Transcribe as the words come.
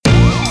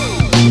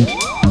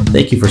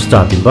Thank you for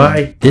stopping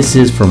by. This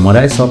is From What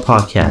I Saw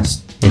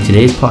podcast. In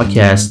today's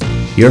podcast,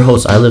 your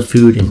host I Love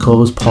Food and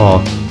co-host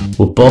Paul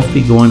will both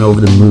be going over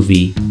the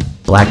movie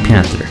Black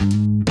Panther.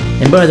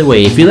 And by the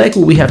way, if you like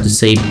what we have to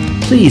say,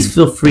 please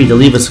feel free to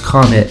leave us a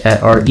comment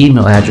at our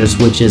email address,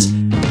 which is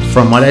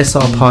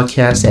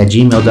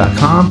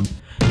fromwhatisawpodcast@gmail.com.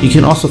 You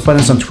can also find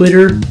us on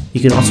Twitter.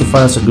 You can also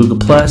find us on Google+,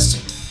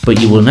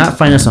 but you will not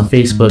find us on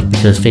Facebook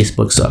because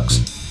Facebook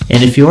sucks.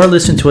 And if you are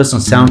listening to us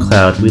on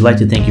SoundCloud, we'd like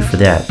to thank you for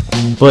that.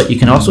 But you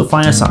can also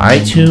find us on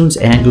iTunes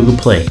and Google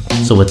Play.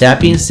 So with that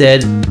being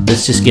said,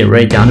 let's just get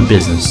right down to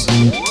business.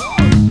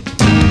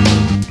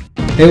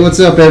 Hey, what's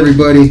up,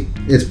 everybody?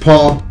 It's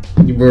Paul.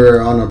 We're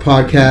on a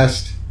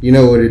podcast. You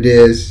know what it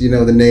is. You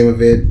know the name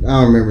of it.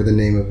 I don't remember the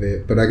name of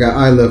it, but I got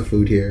I Love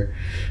Food here.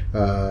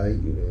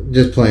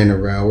 Just playing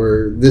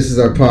around. This is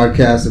our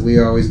podcast that we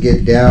always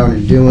get down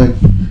and doing.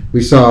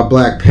 We saw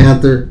Black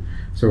Panther,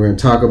 so we're going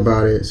to talk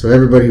about it. So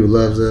everybody who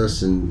loves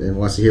us and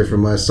wants to hear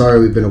from us, sorry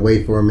we've been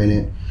away for a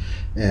minute,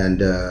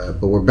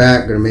 but we're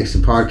back. Going to make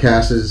some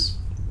podcasts,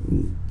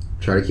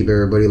 try to keep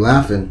everybody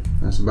laughing.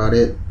 That's about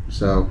it.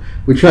 So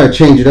we try to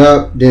change it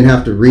up. Didn't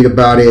have to read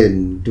about it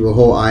and do a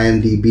whole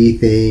IMDb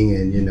thing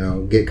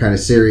and, get kind of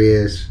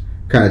serious.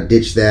 Kind of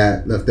ditched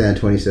that. Left that in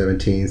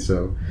 2017.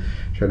 So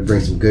try to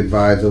bring some good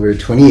vibes over to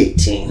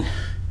 2018.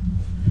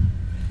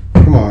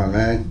 Come on,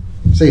 man.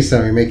 Say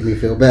something. You're making me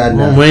feel bad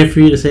now. I'm waiting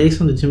for you to say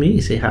something to me.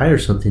 Say hi or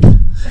something.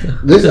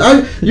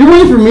 You're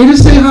waiting for me to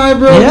say hi,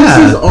 bro? Yeah. This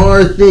is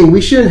our thing.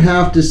 We shouldn't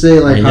have to say,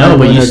 like, I know, hi.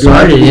 but you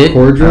started it.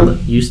 Cordial?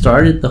 You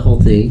started the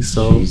whole thing,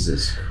 so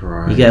Jesus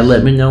Christ. you gotta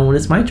let me know when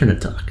it's my turn to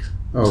talk.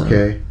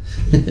 Okay.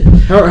 So.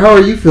 How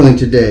are you feeling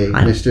today,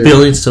 Mr.? I'm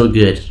feeling so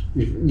good.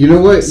 You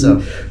know what?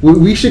 So.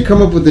 We should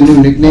come up with a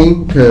new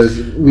nickname because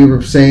we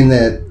were saying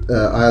that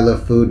I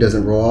Love Food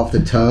doesn't roll off the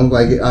tongue.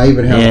 Like, I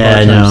even have a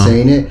hard time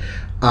saying it.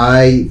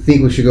 I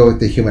think we should go with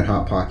the Human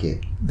Hot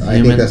Pocket.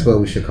 I think that's what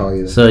we should call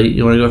you. So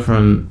you want to go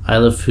from I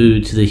Love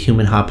Food to the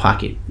Human Hot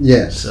Pocket?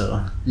 Yes.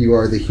 So you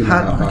are the Human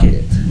Hot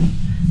Pocket.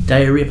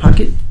 Diarrhea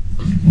Pocket?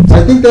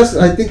 I think that's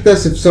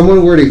if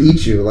someone were to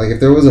eat you, like if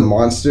there was a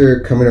monster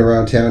coming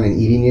around town and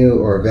eating you,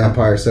 or a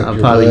vampire sucked your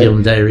blood, give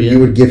him diarrhea. You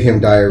would give him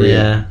diarrhea.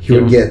 Yeah, he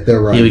would get the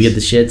runs. He would get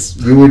the shits.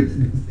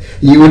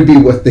 You would be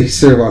what they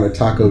serve on a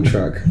taco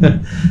truck.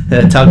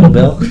 Taco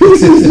Bell.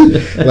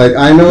 Like,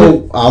 I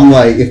know I'm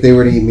like, if they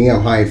were to eat me,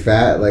 I'm high in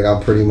fat. Like,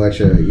 I'm pretty much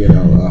a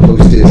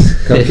Hostess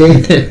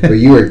cupcake, but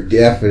you are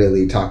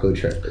definitely taco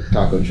truck.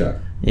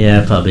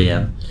 Yeah, probably,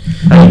 yeah.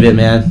 How you been,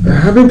 man?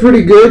 I've been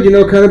pretty good,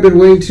 kind of been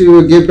waiting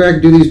to get back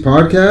and do these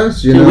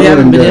podcasts, Dude, we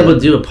haven't been able to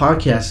do a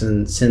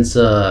podcast since,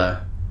 I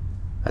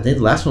think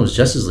the last one was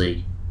Justice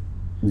League.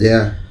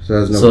 Yeah, so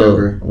that was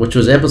November. Which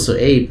was episode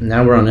 8,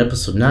 now we're on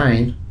episode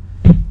 9,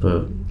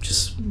 but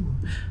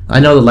I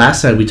know the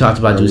last time we talked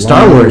about doing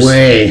Star Wars.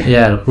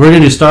 Yeah, we're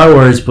going to do Star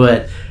Wars,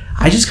 but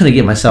I just couldn't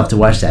get myself to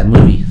watch that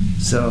movie.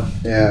 So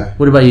yeah.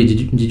 What about you?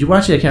 Did you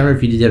watch it? I can't remember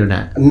if you did or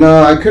not.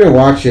 No, I couldn't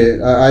watch it.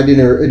 It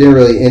didn't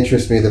really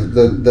interest me.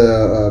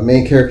 The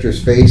main character's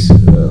face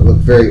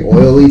looked very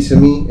oily to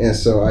me, and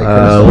so I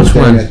couldn't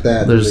stand at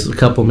that. There's a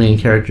couple main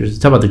characters.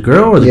 Talk about the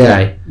girl or the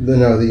guy?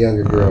 The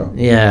younger girl.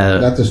 Yeah.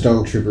 Not the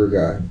Stormtrooper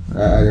guy.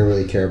 I didn't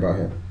really care about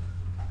him.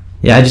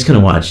 Yeah, I just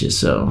couldn't watch it.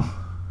 So a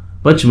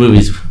bunch of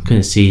movies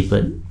couldn't see,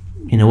 but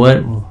you know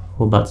what?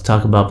 We're about to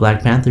talk about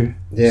Black Panther.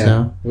 Yeah,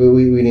 so.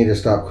 we need to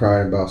stop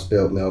crying about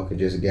spilled milk and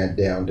just get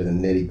down to the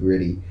nitty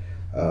gritty.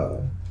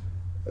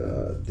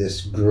 This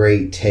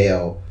great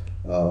tale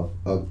of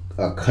a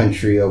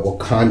country, a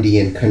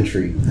Wakandian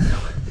country.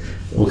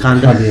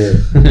 Wakanda.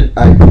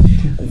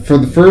 For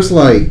the first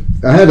I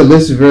had to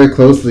listen very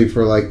closely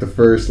for the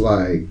first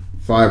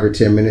 5 or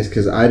 10 minutes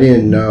because I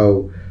didn't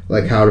know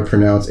how to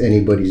pronounce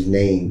anybody's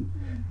name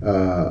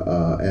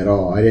at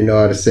all. I didn't know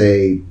how to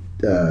say.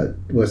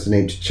 What's the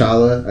name?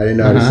 T'Challa. I didn't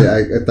know how to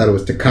say. I thought it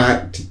was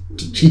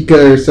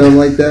T'Chika or something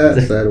like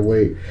that. So I had to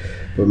wait.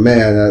 But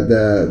man,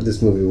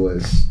 this movie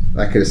was.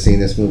 I could have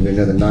seen this movie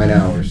another 9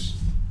 hours.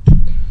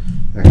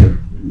 I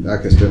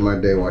could spend my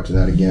day watching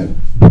that again.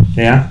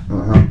 Yeah.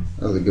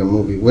 That was a good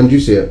movie. When did you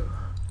see it?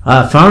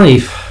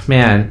 Finally,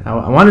 man.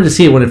 I wanted to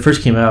see it when it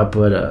first came out,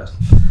 but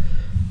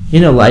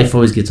life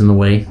always gets in the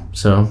way.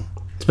 So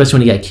especially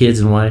when you got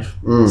kids and wife.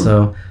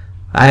 So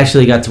I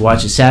actually got to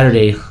watch it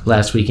Saturday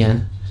last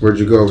weekend. Where'd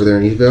you go over there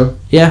in Eastville?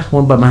 Yeah,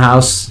 one by my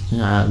house.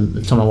 I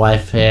told my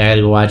wife, hey, I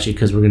gotta go watch it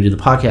because we're gonna do the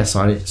podcast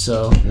on it.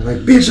 So you're like,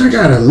 bitch, I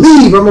gotta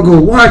leave. I'm gonna go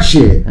watch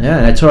it. Yeah,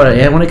 and I told her,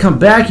 hey, when I come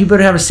back, you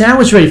better have a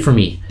sandwich ready for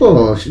me.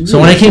 Oh, so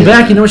when I came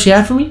back, you know what she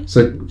had for me?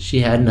 So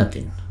she had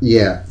nothing.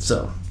 Yeah.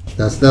 So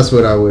that's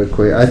what I would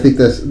equate. I think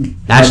that's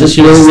actually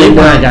she was asleep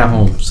when I got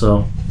home.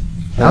 So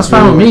that was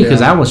fine with me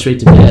because I went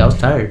straight to bed. I was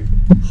tired.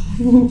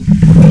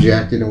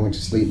 Jacked it and went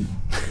to sleep.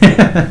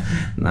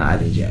 Nah, I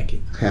didn't jack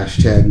it.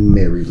 #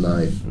 married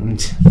life.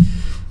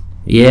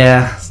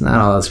 Yeah, it's not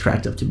all it's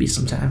cracked up to be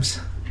sometimes.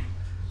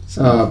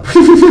 So.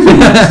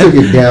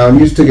 You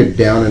just took it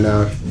down a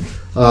notch.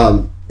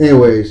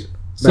 Anyways,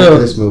 back to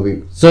this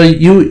movie. So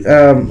you,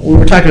 we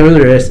were talking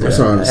earlier. I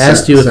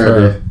asked you if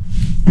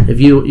if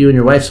you and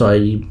your wife saw it,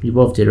 you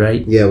both did,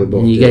 right? Yeah, we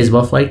both. And you did. guys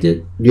both liked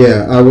it.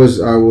 Yeah, I was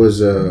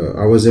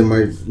in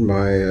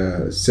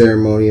my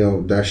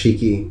ceremonial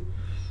dashiki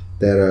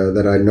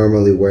that I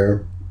normally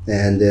wear,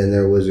 and then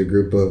there was a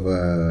group of.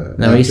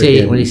 Now, when you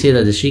say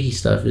that dashiki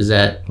stuff, is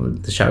that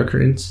the shower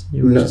curtains?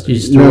 No,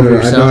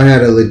 I know I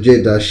had a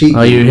legit dashiki.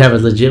 Oh, you have a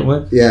legit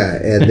one? Yeah,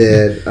 and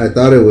then I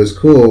thought it was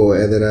cool,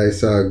 and then I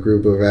saw a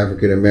group of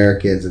African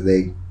Americans, and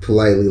they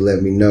politely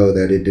let me know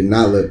that it did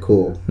not look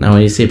cool. Now,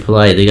 when you say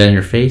polite, they got in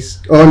your face?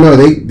 Oh no,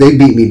 they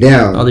beat me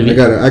down. Oh, I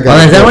got.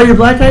 Is that why you're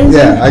black guys?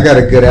 Yeah, I got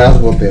a good ass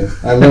whooping.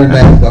 I learned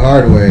that the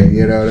hard way.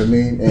 You know what I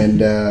mean? And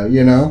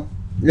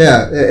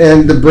yeah,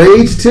 and the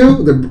braids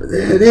too.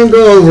 It didn't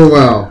go over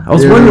well. I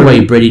was wondering why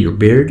you braided your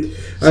beard.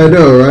 I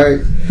know,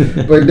 right?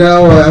 But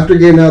now, after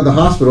getting out of the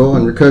hospital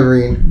and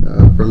recovering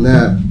from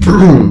that,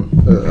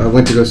 I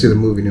went to go see the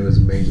movie and it was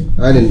amazing.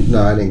 I didn't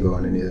go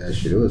on any of that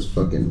shit. It was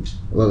fucking.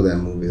 I love that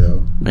movie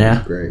though. Yeah, it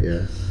was great.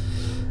 Yeah.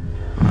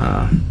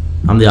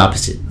 I'm the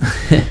opposite.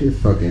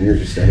 You're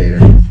just a hater.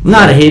 I'm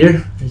not a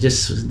hater.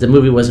 Just the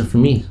movie wasn't for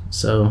me.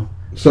 So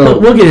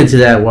we'll get into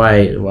that. Why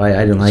I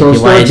didn't like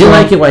it. Why I did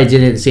like it. Why I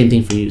didn't. Same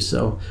thing for you.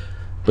 So,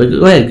 but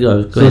go ahead. Go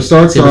ahead. So it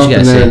starts off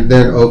and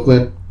then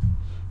Oakland.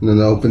 And then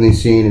the opening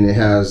scene, and it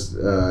has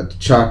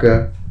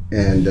T'Chaka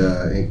and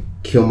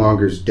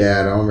Killmonger's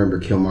dad. I don't remember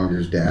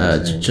Killmonger's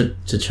dad.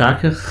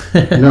 T'Chaka?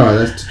 No,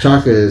 that's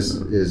T'Chaka is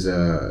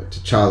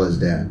T'Challa's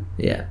dad.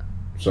 Yeah.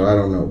 So I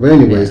don't know, but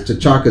anyways,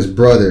 T'Chaka's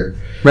brother,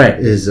 right,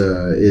 is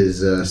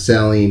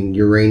selling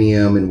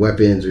uranium and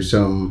weapons or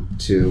something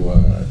to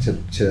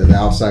the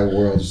outside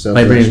world. So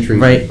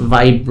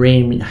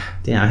vibranium.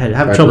 Damn, I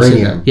have trouble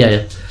saying that.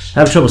 Yeah. I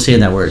have trouble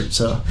saying that word,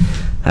 so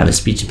I have a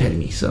speech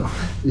impediment. So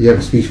you have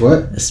a speech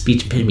what? A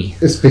speech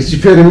impediment. A speech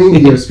impediment?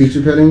 You have a speech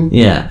impediment?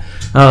 Yeah,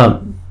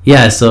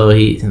 yeah. So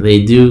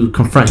they do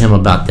confront him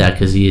about that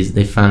because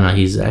they found out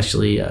he's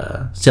actually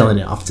selling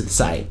it off to the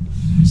side.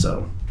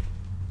 So,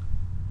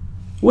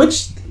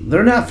 which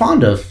they're not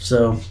fond of.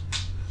 So,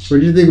 what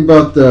do you think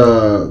about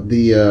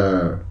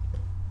the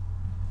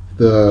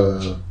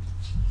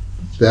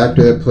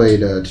actor that played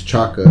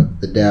T'Chaka,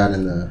 the dad,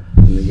 and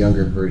the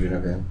younger version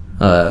of him?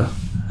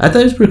 I thought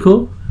he was pretty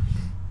cool.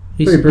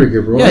 He's pretty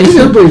good role. Yeah,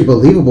 everybody's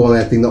believable in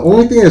that thing. The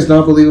only thing that's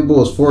not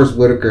believable is Forrest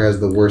Whitaker has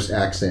the worst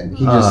accent.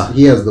 He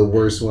has the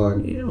worst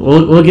one.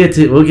 We'll get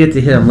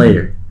to him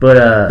later. But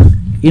I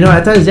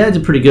thought his dad's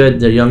pretty good.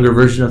 The younger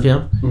version of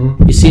him.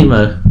 Mm-hmm. He seemed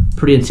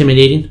pretty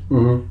intimidating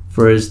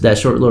for that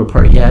short little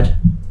part he had.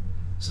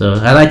 So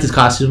I liked his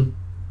costume.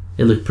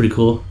 It looked pretty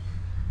cool.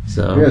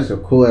 So yeah, so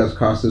cool ass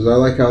costumes. I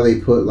like how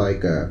they put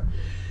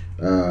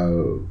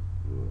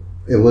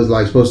it was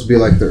supposed to be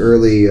the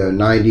early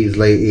 90s,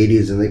 late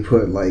 80s, and they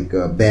put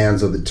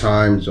bands of the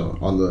times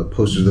on the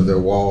posters of their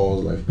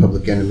walls, like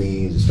Public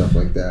Enemies and stuff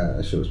like that.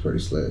 That shit was pretty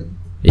slick.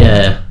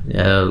 Yeah,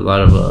 a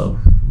lot of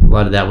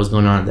that was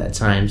going on at that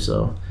time.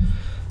 So,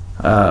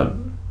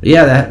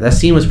 that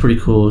scene was pretty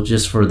cool.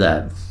 Just for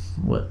that,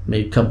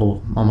 maybe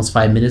almost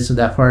 5 minutes of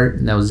that part,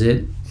 and that was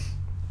it.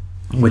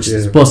 Which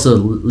is supposed to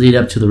lead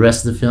up to the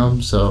rest of the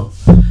film. So,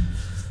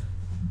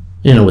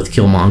 with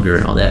Killmonger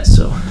and all that.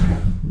 So,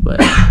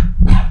 but.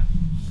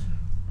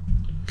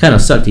 Kind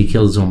of sucked he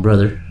killed his own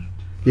brother.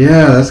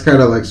 Yeah, that's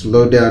kind of some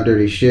low down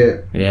dirty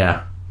shit.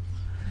 Yeah.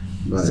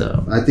 But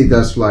so I think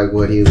that's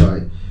what he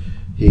kind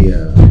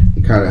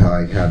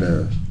of had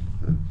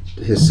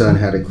his son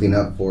had to clean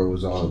up for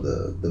was all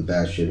the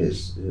bad shit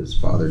his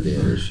father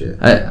did or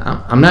shit.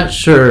 I'm not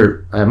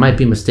sure. I might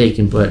be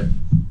mistaken, but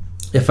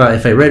if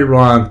I read it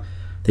wrong,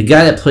 the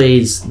guy that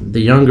plays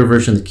the younger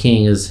version of the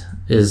king is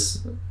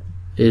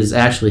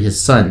actually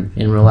his son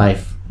in real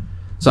life.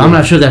 So I'm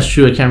not sure that's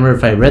true. I can't remember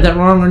if I read that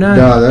wrong or not.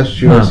 No, that's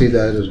true. I see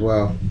that as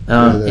well.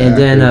 And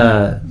then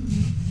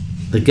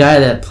the guy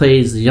that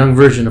plays the young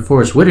version of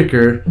Forrest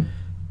Whitaker,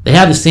 they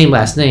have the same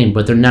last name,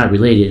 but they're not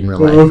related in real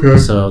life. Okay.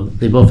 So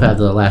they both have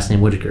the last name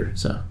Whitaker.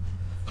 So,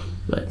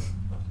 but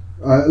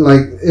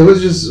it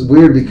was just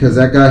weird because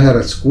that guy had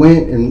a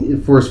squint,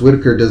 and Forrest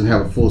Whitaker doesn't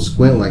have a full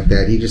squint like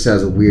that. He just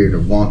has a weird,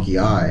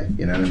 wonky eye.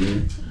 You know what I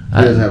mean?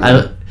 He doesn't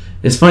have.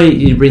 It's funny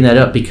you bring that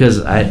up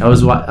because I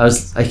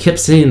kept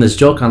seeing this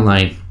joke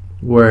online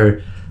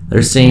where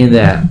they're saying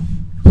that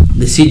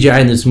the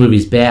CGI in this movie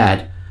is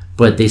bad,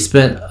 but they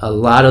spent a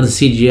lot of the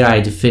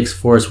CGI to fix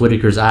Forrest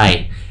Whitaker's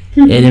eye,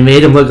 and it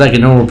made him look like a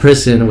normal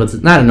person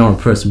not a normal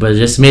person, but it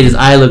just made his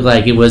eye look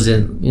like it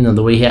wasn't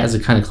the way he has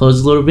it kind of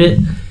closed a little bit,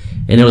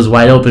 and it was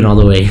wide open all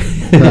the way.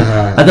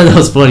 I thought that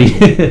was funny.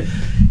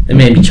 It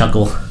made me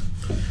chuckle.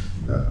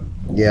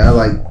 Yeah,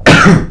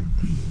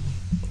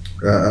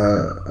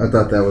 I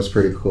thought that was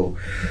pretty cool.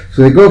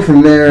 So they go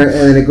from there,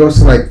 and it goes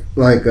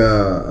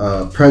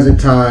to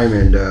present time,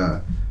 and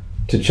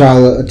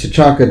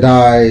T'Chaka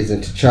dies,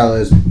 and T'Challa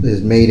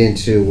is made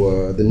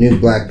into the new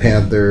Black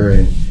Panther,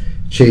 and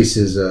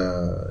chases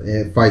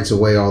and fights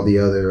away all the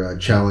other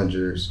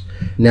challengers.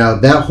 Now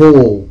that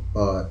whole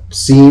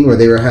scene where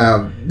there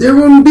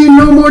wouldn't be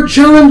no more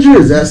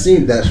challengers.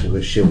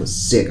 That shit was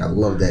sick. I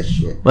love that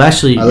shit. Well,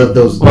 actually, I love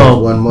those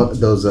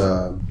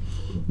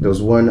those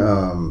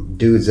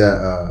dudes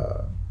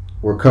that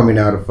were coming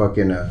out of like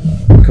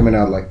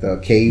the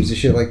caves and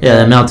shit like that.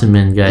 Yeah, the mountain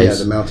men guys. Yeah,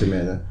 the mountain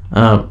men.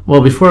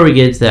 Well, before we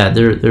get to that,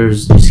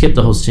 there's you skipped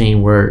the whole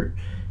scene where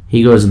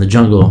he goes in the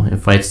jungle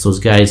and fights those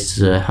guys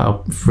to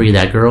help free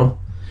that girl.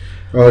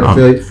 Oh,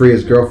 to free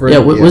his girlfriend?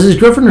 Yeah, was his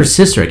girlfriend or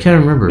sister? I can't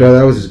remember. No,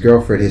 that was his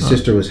girlfriend. His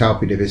sister was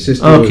helping him. His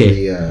sister was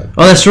the...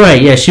 Oh, that's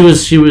right. Yeah, she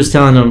was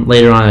telling him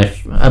later on, I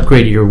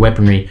upgraded your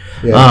weaponry.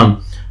 Yeah.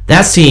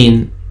 That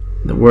scene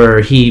where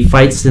he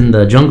fights in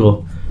the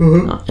jungle,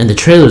 and the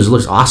trailers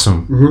looks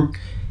awesome. Mm-hmm.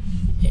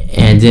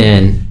 And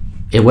then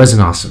it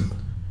wasn't awesome.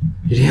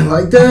 You didn't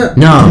like that?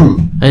 No.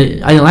 I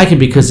didn't like it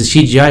because the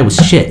CGI was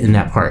shit in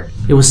that part.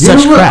 It was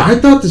such crap. I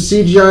thought the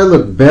CGI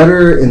looked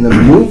better in the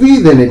movie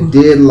than it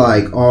did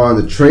like on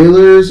the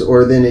trailers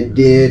or than it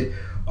did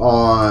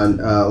on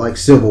like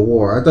Civil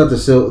War. I thought the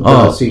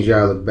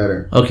CGI looked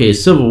better. Okay,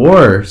 Civil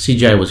War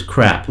CGI was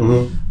crap.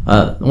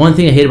 Mm-hmm. One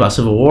thing I hate about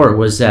Civil War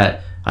was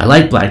that I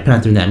liked Black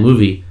Panther in that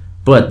movie,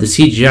 but the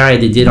CGI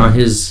they did on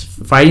his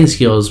fighting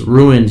skills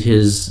ruined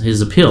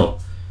his appeal.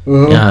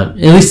 At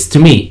least to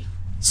me.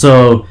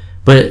 So,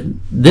 but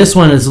this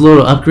one is a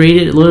little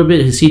upgraded, a little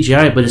bit his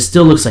CGI, but it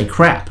still looks like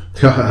crap.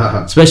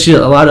 Especially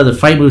a lot of the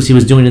fight moves he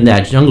was doing in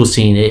that jungle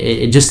scene,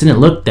 it just didn't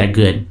look that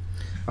good.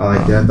 I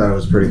like that. I thought it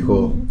was pretty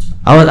cool.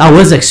 I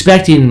was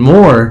expecting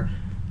more,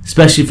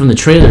 especially from the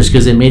trailers,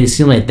 because it made it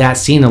seem like that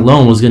scene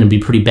alone was going to be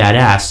pretty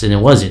badass, and it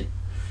wasn't.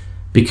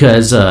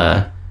 Because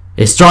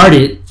it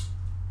started,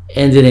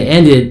 and then it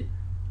ended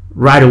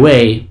right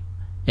away,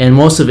 and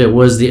most of it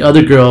was the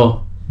other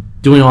girl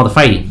doing all the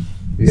fighting.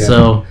 Yeah.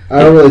 So I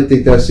don't really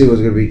think that scene was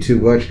going to be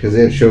too much because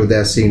they showed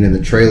that scene in the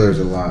trailers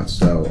a lot.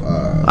 So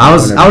I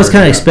was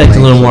kind of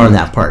expecting a little more on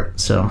that part.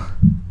 So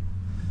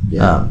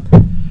yeah,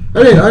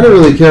 I didn't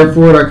really care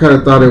for it. I kind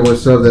of thought it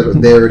was stuff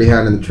that they already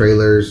had in the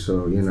trailers.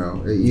 So you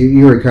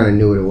already kind of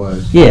knew what it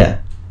was. Yeah.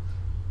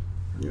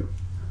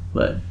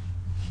 But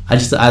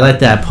I like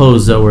that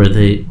pose though where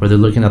they're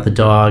looking at the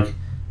dog,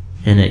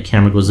 and the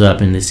camera goes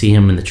up and they see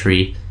him in the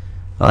tree.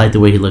 I like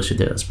the way he looks right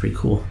there. That's pretty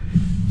cool.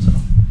 So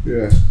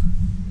yeah.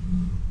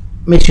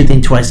 Makes you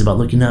think twice about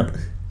looking up.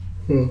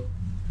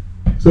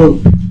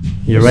 So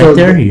you're right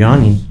there. You're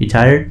yawning. You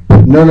tired?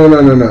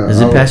 No.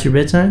 Is it past your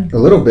bedtime? A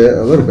little bit.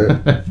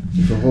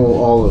 The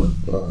whole all of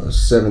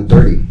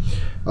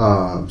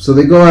 7:30. So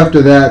they go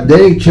after that.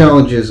 Then he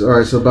challenges. All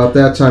right. So about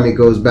that time, he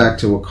goes back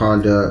to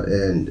Wakanda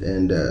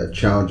and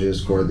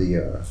challenges for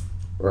the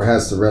or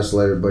has to wrestle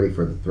everybody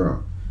for the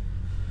throne.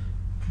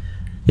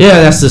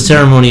 Yeah, that's the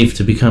ceremony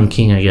to become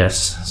king, I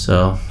guess.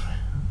 So.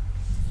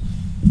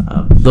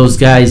 Those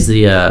guys,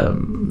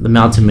 the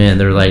mountain men,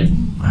 they're like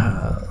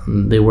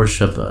they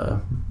worship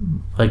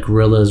like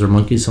gorillas or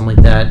monkeys, something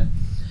like that.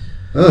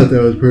 I thought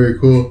that was pretty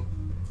cool.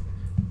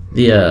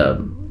 The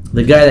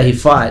guy that he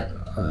fought,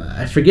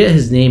 I forget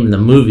his name in the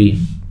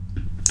movie,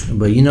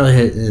 but in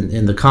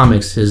the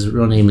comics, his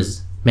real name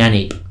is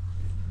Man-Ape.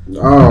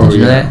 Oh, did you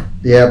know that?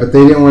 Yeah, but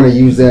they didn't want to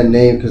use that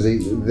name because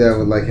that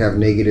would like have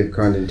negative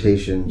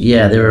connotation.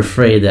 Yeah, they were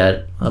afraid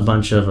that a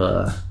bunch of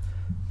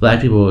black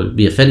people would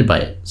be offended by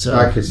it. So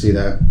I could see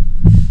that.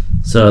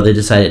 So they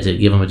decided to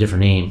give him a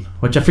different name,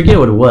 which I forget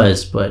what it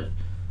was, but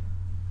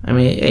I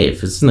mean, hey,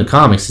 if it's in the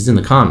comics, it's in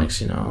the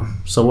comics,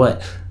 So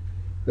what?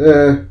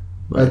 Yeah,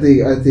 I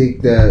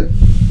think that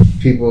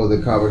people in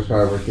the comics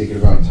probably were thinking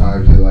about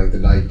times in like the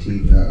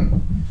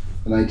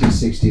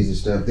 1960s and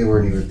stuff. They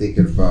weren't even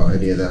thinking about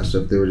any of that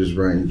stuff. They were just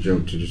writing a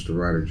joke to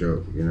write a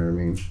joke. You know what I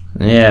mean?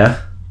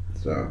 Yeah.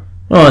 So.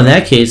 Well, in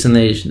that case, then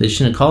they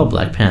shouldn't call it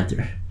Black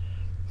Panther.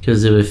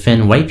 Because it would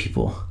offend white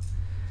people.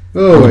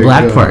 Oh, the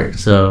black part.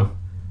 So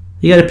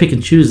you got to pick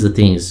and choose the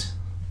things.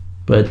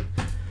 But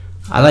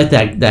I like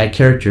that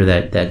character,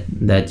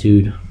 that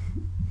dude.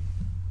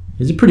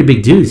 He's a pretty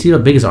big dude. See how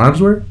big his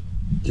arms were?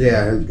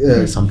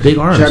 Yeah. Some big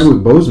arms. Chadwick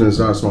Boseman is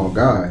not a small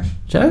guy.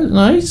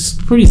 No,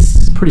 he's pretty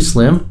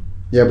slim.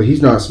 Yeah, but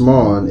he's not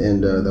small,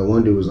 and the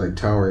one dude was like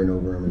towering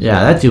over him.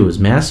 Yeah, that dude was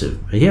massive.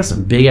 He has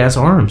some big ass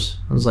arms.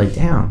 I was like,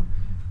 damn,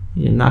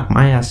 you didn't knock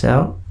my ass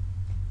out.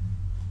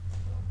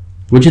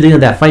 What'd you think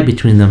of that fight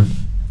between them?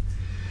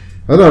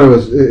 I thought it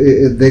was.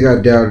 They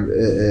got down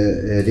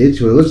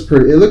into it.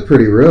 It looked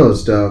pretty real and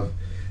stuff,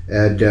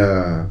 and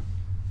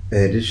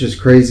it's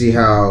just crazy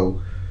how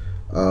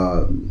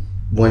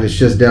when it's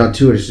just down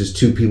to it, it's just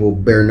two people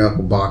bare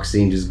knuckle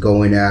boxing, just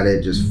going at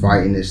it, just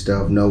fighting and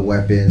stuff. No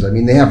weapons. I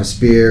mean, they have a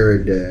spear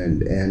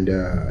and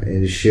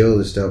a shield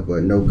and stuff,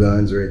 but no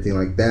guns or anything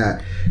like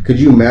that. Could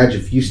you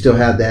imagine if you still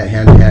had that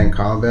hand-to-hand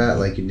combat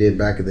like you did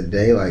back in the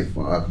day? Like,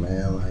 fuck,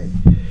 man, like.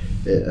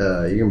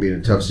 You're gonna be in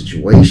a tough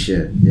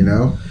situation,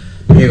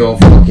 Big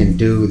old fucking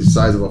dude the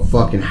size of a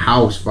fucking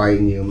house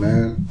fighting you,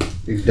 man.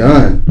 You're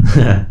done.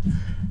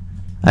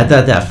 I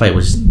thought that fight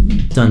was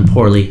done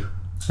poorly.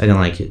 I didn't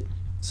like it.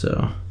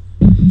 So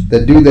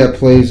that dude that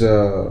plays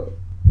the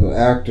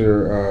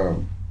actor,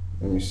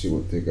 let me see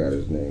what they got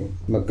his name.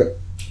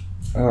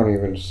 I don't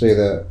even say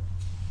that.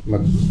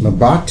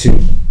 Mabatu.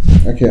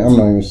 Okay, I'm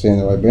not even saying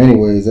that right. But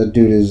anyways, that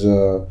dude is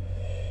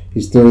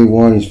he's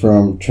 31. He's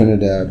from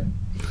Trinidad.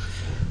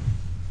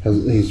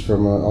 He's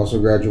from also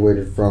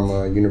graduated from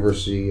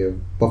University of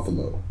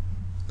Buffalo.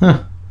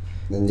 Huh.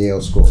 And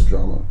Yale School of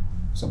Drama.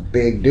 It's a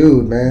big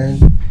dude, man.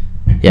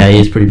 Yeah, he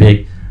is pretty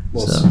big.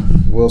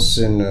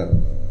 Wilson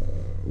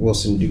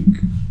Duke.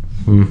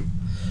 Hmm.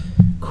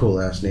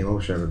 Cool ass name. I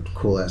wish I had a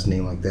cool ass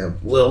name like that.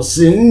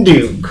 Wilson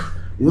Duke.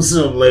 What's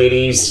up,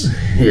 ladies?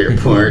 Here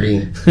to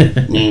party.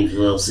 Name's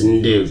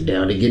Wilson Duke.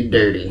 Down to get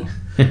dirty.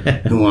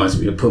 Who wants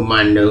me to put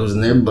my nose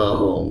in their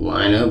butthole?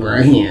 Line up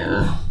right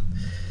here.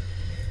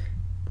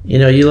 You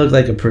know, you look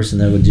like a person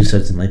that would do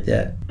something like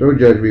that. Don't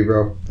judge me,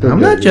 bro. I'm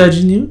not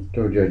judging you.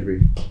 Don't judge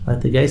me. Like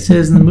the guy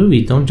says in the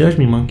movie, don't judge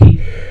me,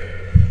 monkey.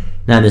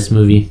 Not this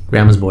movie,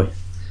 Grandma's Boy.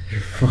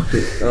 Fuck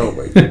it. Oh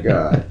my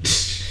god.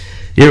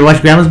 You ever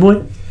watch Grandma's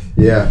Boy?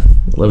 Yeah.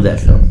 Love that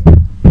film.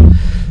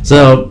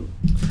 So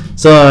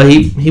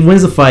he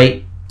wins the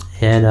fight,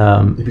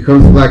 and he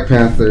becomes Black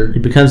Panther. He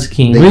becomes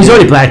king. Well, he's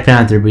already Black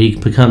Panther, but he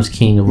becomes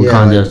king of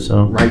Wakanda. Yeah, like,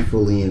 so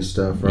rightfully and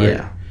stuff, right?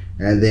 Yeah.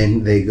 And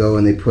then they go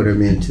and they put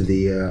him into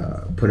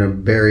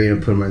bury him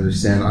and put him under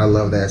sand. I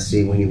love that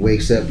scene when he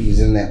wakes up. He's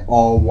in that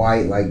all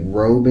white like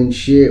robe and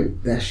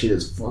shit. That shit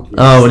is fucking.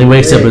 Oh, when he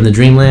wakes up in the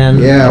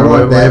Dreamland, yeah, or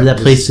wherever that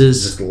place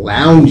is, just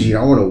lounging.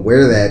 I want to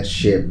wear that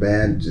shit,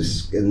 man.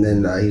 Just and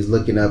then he's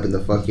looking up in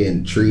the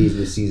fucking trees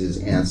and sees his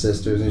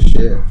ancestors and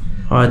shit.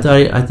 Oh, I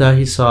thought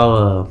he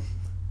saw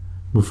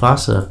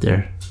Mufasa up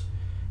there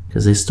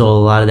because they stole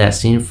a lot of that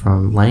scene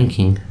from Lion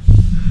King.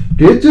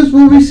 Did this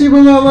movie seem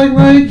a lot like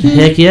Lion King?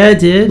 Heck yeah, it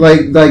did.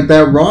 Like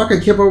that rock. I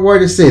kept on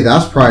wanting to say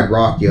that's Pride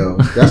Rock, yo.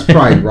 That's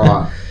Pride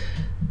Rock.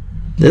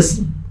 This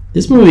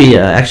movie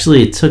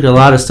actually took a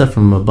lot of stuff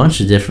from a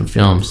bunch of different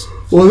films.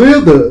 Well, they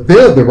have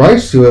the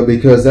rights to it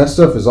because that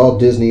stuff is all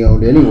Disney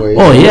owned anyway.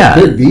 Oh yeah,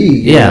 it could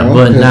be. Yeah, you know?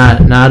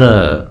 But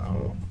not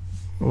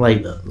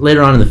like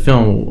later on in the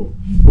film.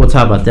 We'll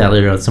talk about that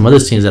later on. Some other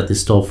scenes that they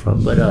stole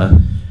from, but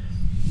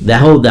that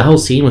whole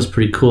scene was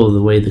pretty cool.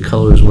 The way the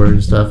colors were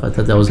and stuff. I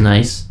thought that was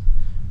nice.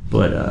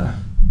 But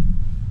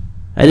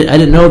I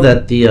didn't know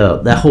that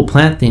that whole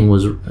plant thing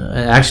was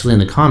actually in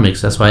the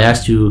comics. That's why I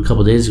asked you a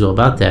couple days ago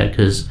about that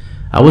because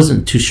I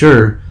wasn't too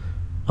sure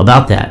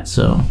about that.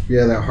 So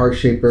yeah, that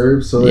heart-shaped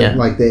herb. So yeah.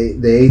 Like they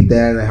ate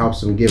that and it helps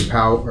them get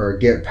power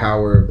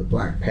of the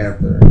Black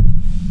Panther,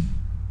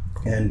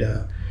 and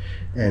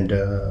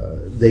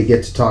they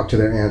get to talk to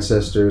their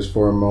ancestors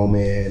for a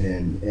moment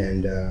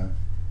and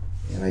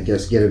I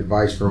guess get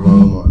advice from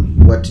them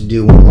on what to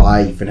do in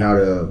life and how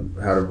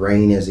to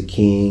reign as a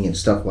king and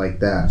stuff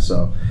like that.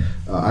 So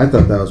I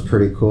thought that was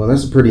pretty cool, and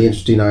that's a pretty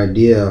interesting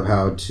idea of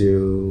how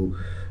to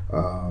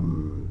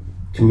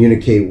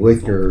communicate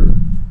with your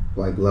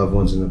like loved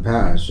ones in the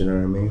past. You know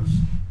what I mean?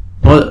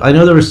 Well, I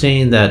know they were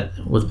saying that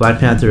with Black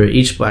Panther,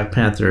 each Black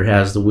Panther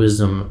has the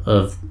wisdom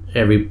of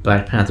every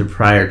Black Panther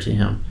prior to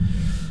him.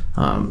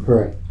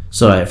 Correct.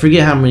 So I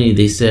forget how many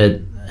they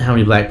said. How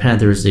many Black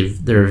Panthers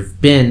there have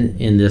been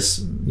in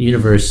this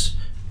universe?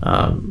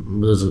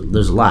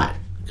 There's a lot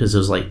because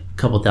there's like a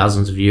couple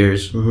thousands of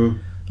years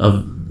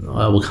of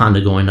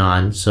Wakanda going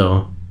on.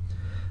 So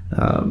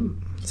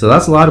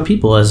that's a lot of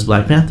people as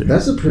Black Panther.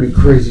 That's a pretty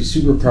crazy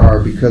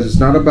superpower because it's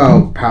not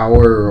about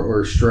power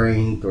or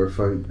strength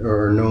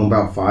or knowing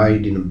about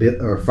fighting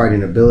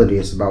ability.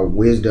 It's about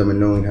wisdom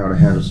and knowing how to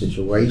handle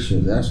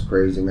situations. That's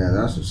crazy, man.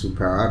 That's a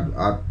superpower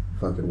I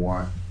fucking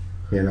want.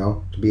 You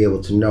know, to be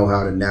able to know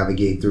how to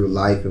navigate through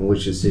life and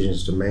which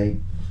decisions to make.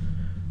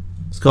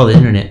 It's called the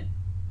internet.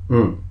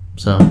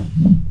 So,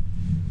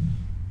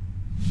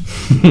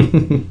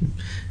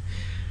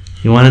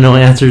 you want to know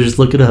answers? Just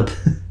look it up.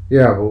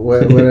 Yeah, but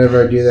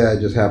whenever I do that, it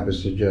just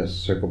happens to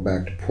just circle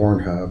back to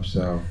Pornhub.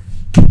 So,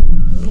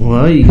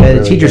 well, you got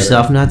to teach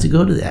yourself not to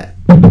go to that.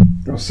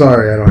 I'm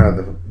sorry, I don't have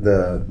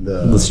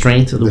the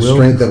strength of the will.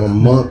 Strength of a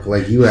monk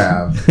like you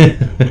have.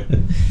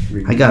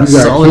 I got a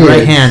solid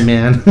right hand,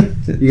 man.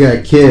 You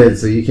got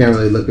kids, so you can't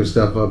really look up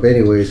stuff up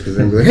anyways. Because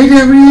they're like, "Hey,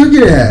 Dad, what are you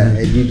looking at?"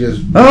 And you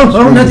just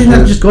nothing.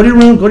 Just go to your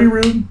room. Go to your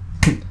room.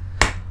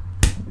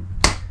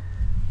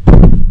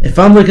 If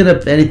I'm looking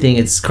up anything,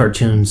 it's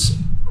cartoons.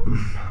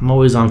 I'm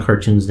always on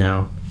cartoons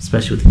now,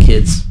 especially with the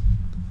kids.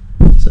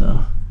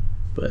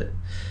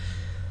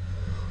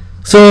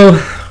 So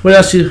what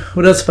else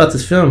about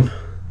this film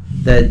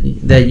that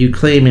you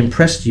claim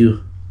impressed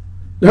you?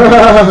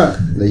 That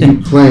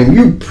you claim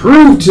you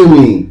proved to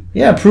me.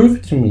 Yeah, prove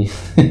it to me.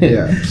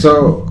 Yeah.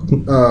 So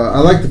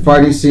I like the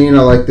fighting scene. I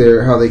like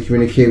how they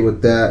communicate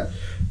with that.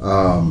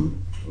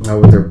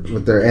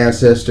 With their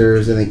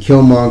ancestors, and then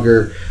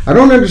Killmonger. I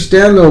don't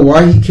understand though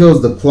why he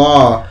kills the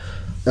Claw.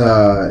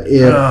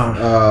 If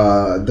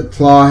the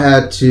Claw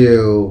had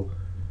to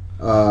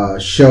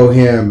show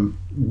him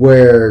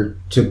where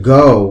to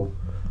go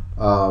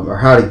or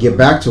how to get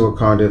back to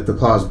Wakanda if the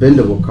Claw's been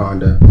to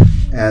Wakanda,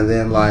 and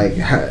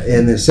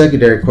then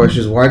secondary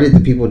question is why did the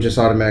people just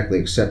automatically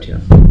accept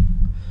him?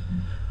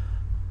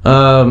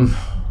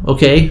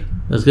 Okay,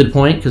 that's a good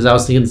point because I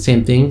was thinking the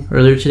same thing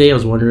earlier today. I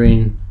was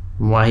wondering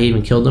why he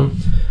even killed him.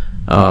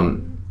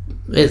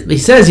 He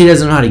says he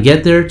doesn't know how to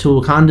get there to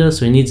Wakanda,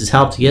 so he needs his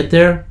help to get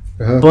there.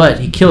 But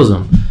he kills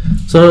him.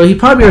 So he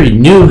probably already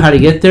knew how to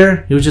get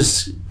there. He was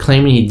just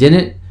claiming he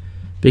didn't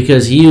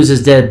because he used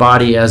his dead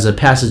body as a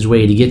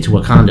passageway to get to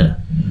Wakanda.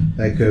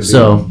 That could be.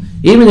 So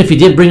even if he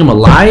did bring him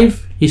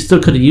alive, he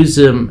still could have used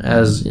him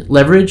as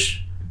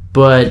leverage,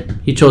 but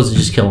he chose to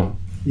just kill him.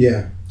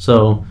 Yeah.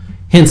 So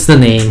hence the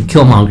name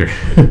Killmonger.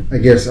 I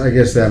guess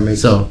that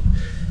makes so.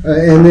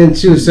 And then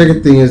too, the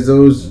second thing is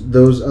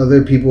those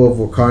other people of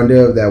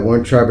Wakanda, that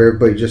one tribe,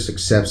 everybody just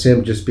accepts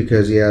him just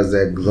because he has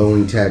that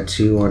glowing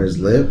tattoo on his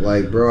lip.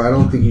 Like, bro, I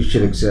don't think you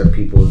should accept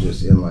people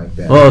just in like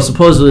that. Well,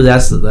 supposedly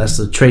that's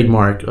the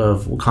trademark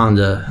of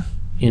Wakanda.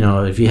 You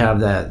know, if you have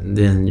that,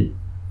 then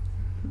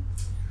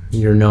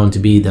you're known to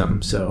be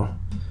them. So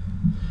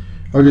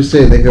I'll just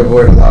say they could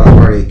avoid a lot of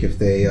heartache if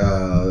they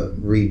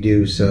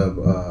redo some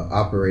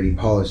operating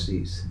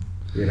policies.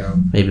 You know,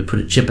 maybe put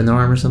a chip in the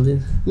arm or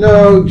something.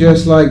 No,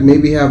 just like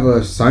maybe have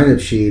a sign-up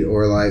sheet,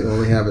 or like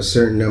only have a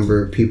certain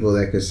number of people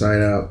that could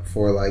sign up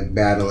for like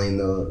battling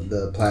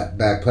the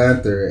Black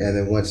Panther, and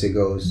then once it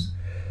goes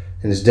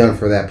and it's done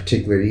for that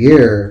particular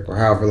year or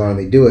however long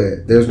they do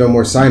it, there's no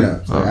more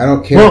sign-ups. Like, I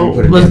don't care. Well,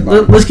 if you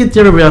put let's get to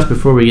everybody else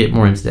before we get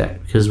more into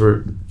that, because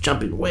we're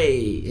jumping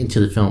way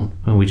into the film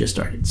when we just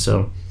started.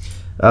 So,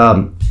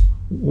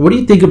 what do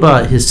you think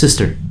about his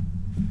sister?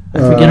 I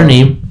forget her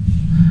name.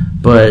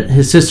 But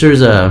his sister's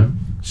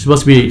she's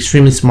supposed to be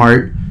extremely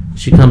smart.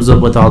 She comes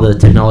up with all the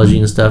technology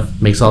and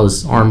stuff, makes all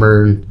this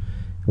armor and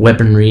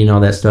weaponry and all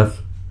that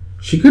stuff.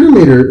 She could have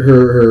made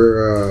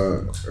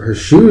her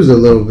shoes a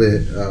little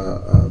bit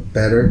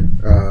better.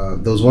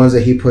 Those ones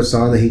that he puts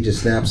on that he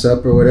just snaps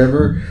up or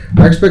whatever.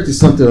 I expected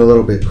something a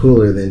little bit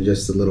cooler than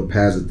just the little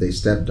pads that they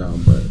stepped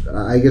on. But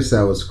I guess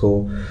that was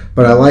cool.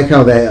 But I like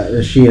how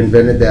that she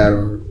invented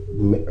that,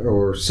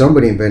 or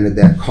somebody invented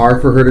that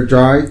car for her to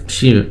drive.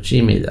 She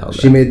made that.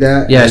 She made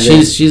that? Yeah,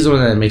 she's the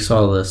one that makes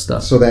all this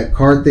stuff. So that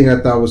car thing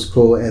I thought was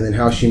cool, and then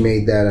how she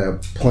made that a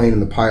plane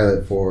and the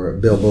pilot for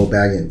Bilbo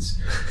Baggins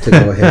to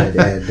go ahead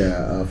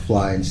and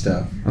fly and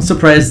stuff. I'm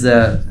surprised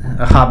that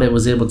a Hobbit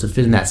was able to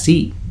fit in that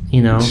seat,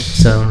 you know,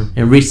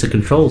 and reach the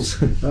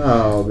controls.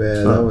 Oh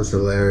man, that was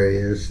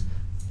hilarious.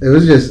 It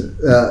was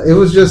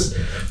just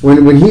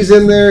when he's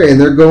in there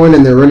and they're going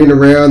and they're running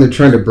around, they're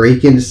trying to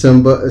break into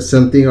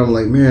something. I'm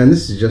like, man,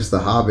 this is just the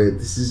Hobbit.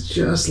 This is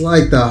just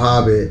like the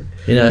Hobbit.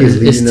 You know,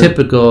 it's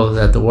typical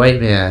that the white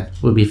man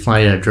would be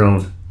flying a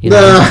drone. You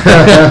know?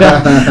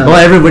 Well,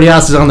 everybody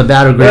else is on the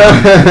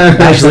battleground,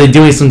 actually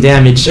doing some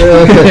damage.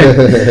 Let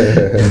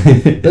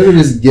me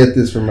just get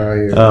this from out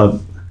here.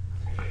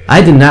 I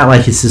did not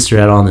like his sister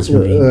at all in this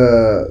movie.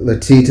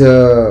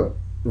 Latita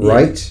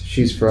Wright.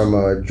 She's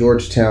from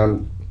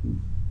Georgetown,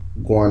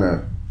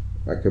 Guyana.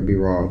 I could be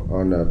wrong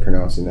on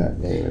pronouncing that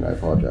name, and I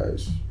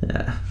apologize.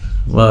 Yeah.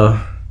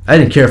 Well, I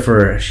didn't care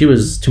for her. She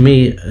was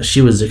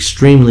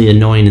extremely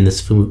annoying in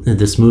this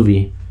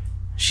movie.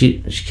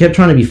 She kept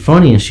trying to be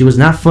funny, and she was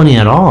not funny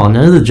at all.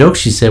 None of the jokes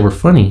she said were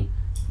funny.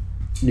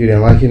 You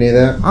didn't like any of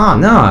that? Oh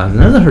no,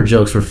 none of her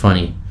jokes were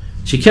funny.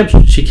 She kept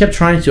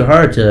trying too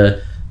hard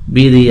to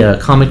be the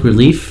comic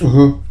relief,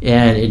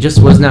 and it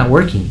just was not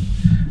working.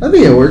 I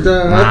think it worked.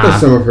 I thought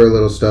some of her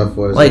little stuff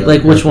was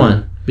like which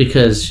one?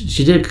 Because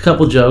she did a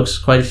couple jokes,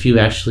 quite a few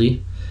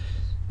actually.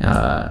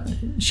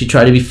 She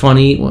tried to be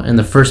funny in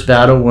the first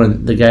battle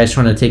when the guy's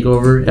trying to take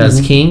over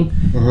as king.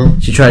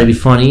 She tried to be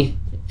funny,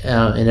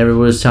 and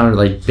everyone was telling her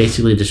like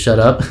basically to shut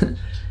up.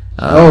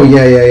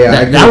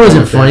 Yeah. That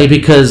wasn't funny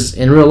because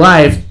in real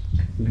life,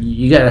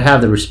 you got to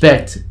have the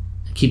respect,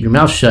 keep your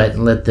mouth shut,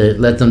 and let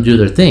them do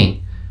their thing.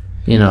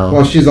 You know.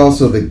 Well, she's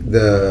also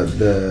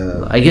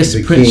the I guess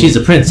she's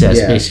a princess,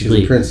 basically.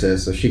 She's a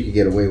princess, so she could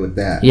get away with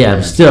that. Yeah,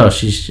 but still,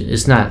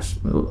 it's not.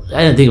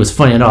 I didn't think it was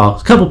funny at all.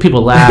 A couple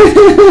people laughed,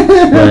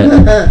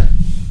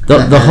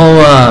 but the whole.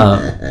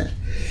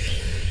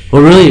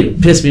 What really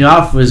pissed me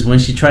off was when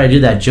she tried to do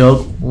that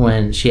joke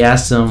when she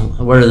asked him,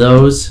 "What are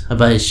those?"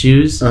 about his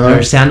shoes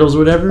or sandals or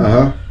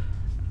whatever.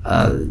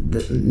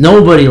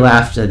 Nobody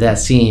laughed at that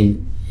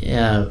scene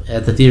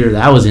at the theater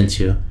that I was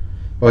into.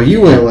 Well,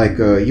 you went like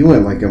a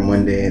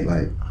Monday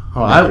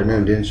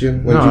afternoon, didn't you?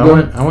 When did you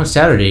go? I went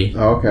Saturday.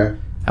 Oh, okay.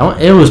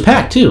 It was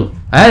packed too.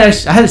 I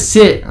had to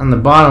sit on the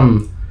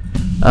bottom,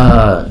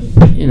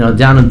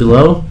 down and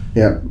below.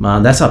 Yeah.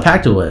 That's how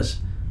packed it was.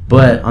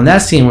 But on that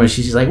scene where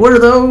she's like, "What are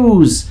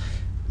those?"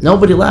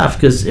 Nobody laughed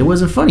because it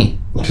wasn't funny.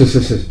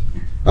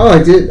 Oh,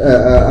 I did.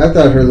 I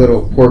thought her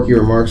little quirky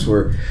remarks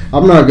were.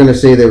 I'm not going to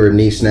say they were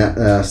knee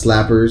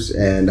slappers,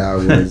 and I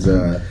was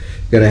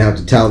going to have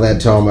to tell that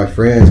to all my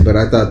friends, but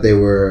I thought they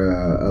were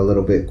a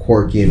little bit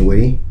quirky and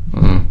witty.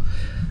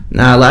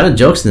 Now, a lot of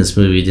jokes in this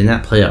movie did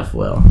not play off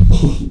well.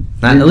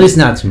 At least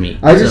not to me.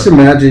 I just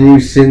imagine you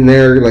sitting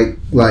there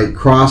like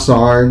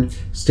cross-armed,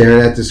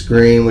 staring at the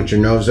screen with your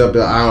nose up.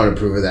 I don't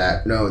approve of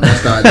that. No,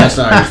 that's not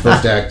how you're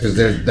supposed to act,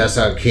 because that's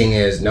how King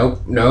is.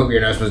 Nope,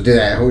 you're not supposed to do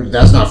that.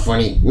 That's not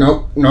funny.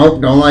 Nope,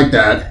 don't like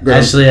that. Girl.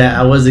 Actually,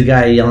 I was the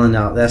guy yelling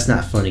out, "That's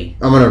not funny."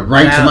 I'm going to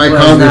write to my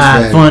congressman.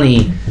 That's not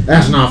funny.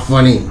 That's not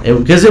funny.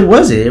 Because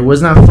it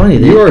was not funny.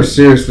 You are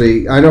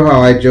seriously, I know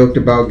how I joked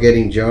about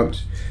getting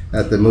jumped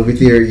at the movie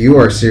theater, you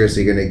are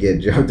seriously gonna get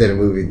jumped at a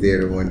movie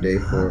theater one day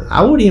for.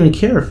 I wouldn't even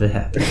care if it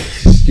happened.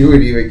 You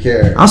wouldn't even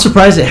care. I'm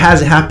surprised it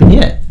hasn't happened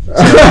yet.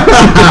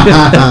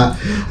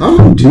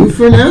 I'm due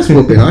for an ass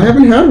whooping. I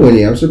haven't had one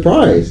yet. I'm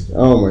surprised.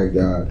 Oh my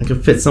god. I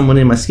can fit someone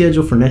in my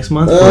schedule for next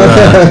month for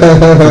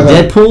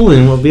Deadpool,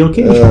 and we'll be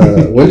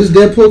okay. When does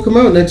Deadpool come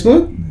out? Next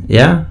month?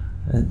 Yeah.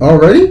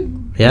 Already?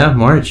 Yeah,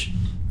 March.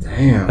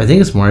 Damn. I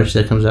think it's March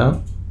that comes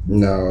out.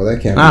 No,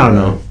 that can't. I don't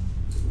know.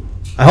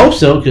 I hope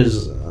so,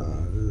 because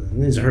it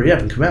needs to hurry up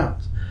and come out.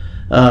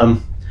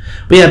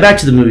 But yeah, back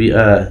to the movie.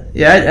 I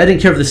didn't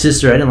care for the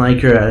sister. I didn't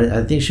like her.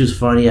 I think she was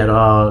funny at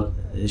all.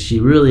 She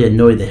really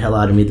annoyed the hell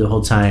out of me the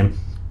whole time.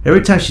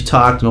 Every time she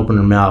talked and opened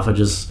her mouth,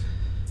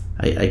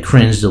 I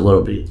cringed a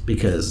little bit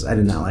because I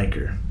did not like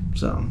her.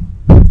 So,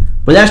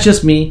 but that's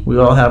just me. We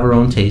all have our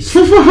own taste.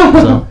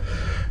 So.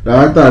 No,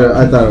 I thought it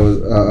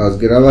was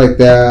good. I like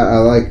that. I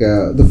like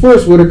the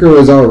Forrest Whitaker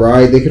was all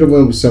right. They could have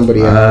went with somebody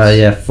else.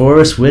 Yeah,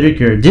 Forrest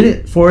Whitaker.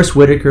 Didn't Forrest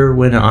Whitaker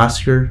win an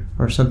Oscar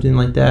or something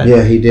like that?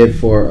 Yeah, he did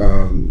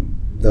for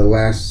The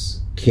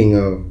Last King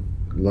of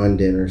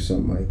London or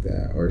something like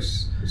that.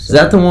 Is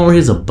that the one where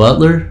he's a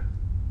butler?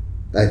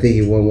 I think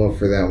he won one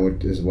for that one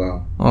as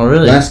well. Oh,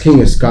 really? Last King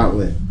of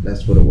Scotland.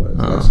 That's what it was.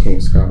 Last King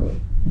of Scotland.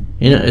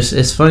 You know,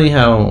 it's funny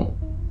how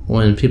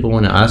when people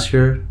win an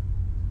Oscar,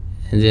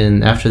 and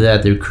then after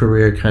that, their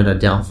career kind of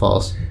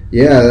downfalls.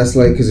 Yeah, that's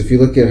like, because if you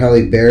look at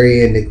Halle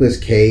Berry and Nicolas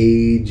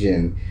Cage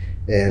and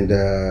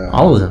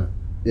all of them.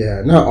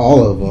 Yeah, not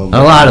all of them.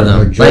 A lot of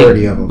them.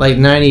 Majority of them. Like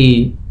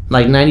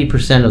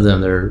 90% of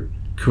them, their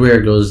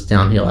career goes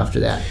downhill after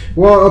that.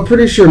 Well, I'm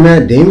pretty sure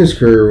Matt Damon's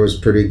career was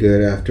pretty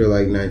good after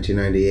like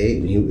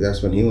 1998, and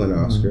that's when he won an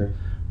Oscar.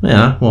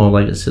 Yeah, well,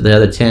 like I said, the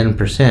other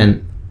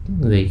 10%,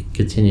 they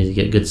continue to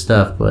get good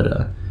stuff, but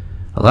a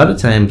lot of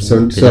times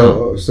so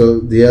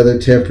the other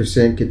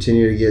 10%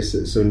 continue to get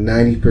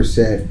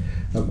 90%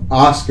 of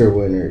Oscar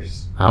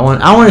winners. I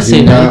want to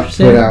say 90%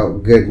 put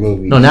out good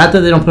movies. No, not that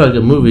they don't put out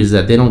good movies,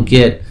 that they don't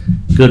get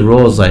good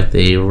roles like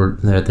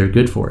that they're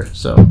good for.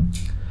 So,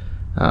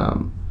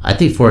 I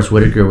think Forrest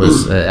Whitaker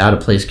was out of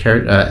place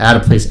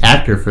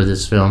actor for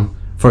this film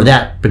for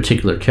that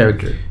particular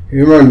character. He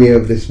reminded me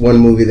of this one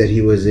movie that he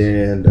was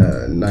in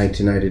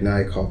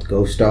 1999 called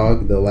Ghost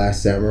Dog: The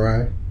Last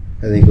Samurai.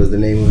 I think was the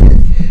name of it,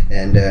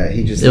 and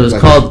he just. It was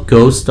called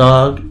Ghost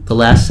Dog: The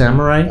Last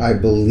Samurai. I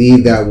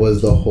believe that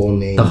was the whole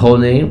name. The whole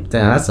name?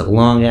 Damn, that's a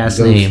long ass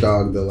name. Ghost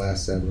Dog: The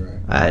Last Samurai.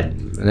 I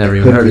never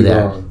even heard of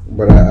that. Wrong,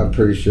 but I'm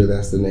pretty sure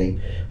that's the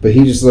name. But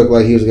he just looked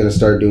like he was going to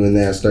start doing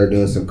that, start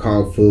doing some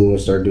kung fu,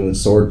 and start doing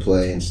sword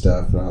play and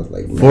stuff. And I was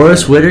like,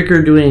 Forrest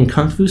Whitaker doing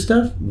kung fu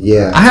stuff?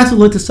 Yeah. I have to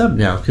look this up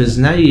now because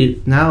now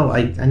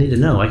I need to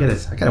know. I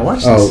gotta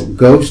watch this. Oh,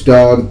 Ghost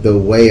Dog: The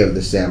Way of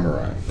the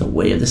Samurai. The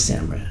Way of the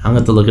Samurai. I'm gonna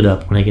have to look it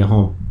up when I get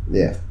home.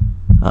 Yeah.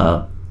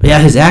 But yeah,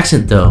 his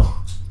accent though.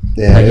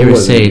 Yeah, like you were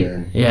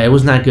saying. Yeah, it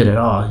was not good at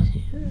all.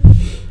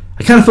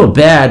 I kind of feel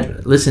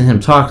bad listening to him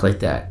talk like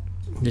that.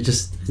 It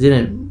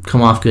didn't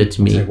come off good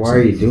to me. Like, why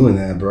are you doing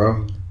that,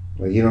 bro?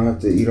 Like, you don't have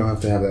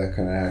to have that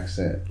kind of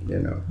accent, you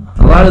know.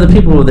 A lot of the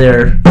people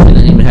there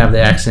didn't even have the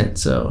accent,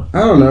 so I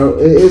don't know.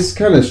 It's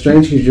kind of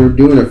strange because you're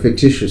doing a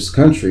fictitious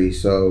country,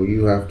 so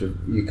you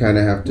kind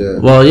of have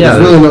to. Well, yeah.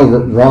 There's really no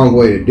wrong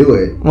way to do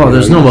it. Well,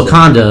 there's no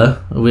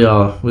Wakanda. We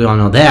all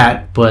know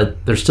that,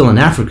 but they're still in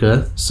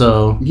Africa,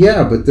 so.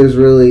 Yeah, but there's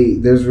really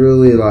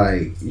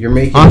like you're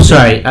making. I'm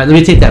sorry. Let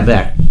me take that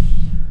back.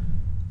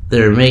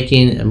 They're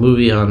making a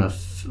movie on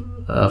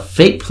a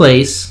fake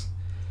place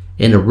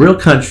in a real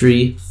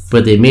country,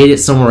 but they made it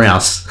somewhere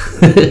else.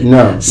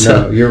 No,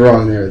 you're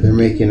wrong there. They're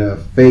making a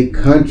fake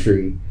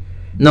country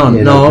in a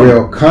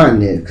real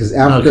continent, because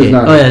Africa's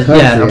not a country.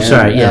 Yeah, I'm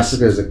sorry, yes.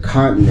 Africa's a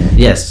continent.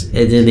 Yes,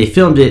 and then they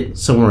filmed it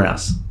somewhere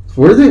else.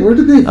 Where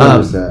did they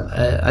film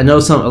that? I know a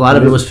lot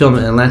of it was filmed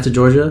in Atlanta,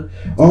 Georgia.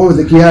 Oh,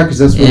 yeah, because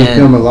that's where they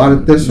film a lot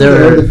of this.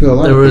 There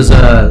was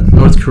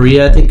North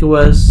Korea, I think it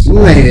was.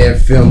 They didn't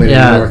film it in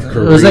North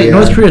Korea. It was like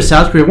North Korea,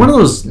 South Korea, one of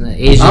those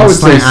Asian I would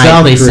say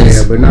South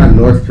places. Korea, but not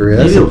North Korea.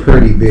 That's a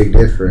pretty big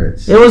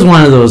difference. It was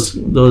one of those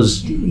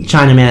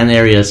Chinaman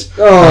areas.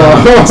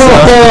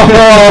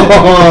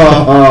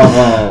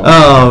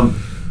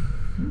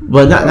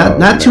 But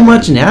not too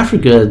much in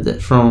Africa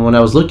from what I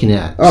was looking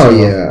at.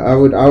 Yeah, I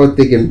would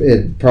think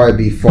it'd probably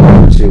be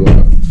far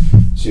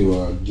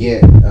to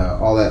get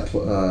all that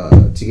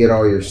to get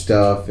all your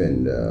stuff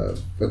and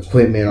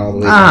equipment all the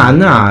way.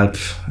 No,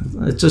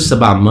 it's just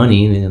about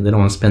money. They don't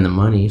want to spend the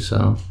money,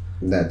 so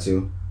that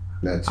too.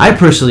 I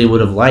personally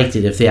would have liked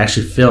it if they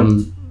actually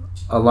filmed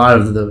a lot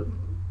of the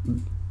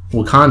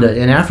Wakanda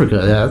in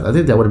Africa. I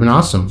think that would have been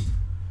awesome.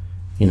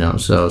 You know,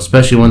 so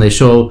especially when they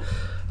show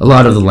a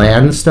lot of the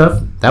land and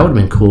stuff, that would have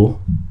been cool.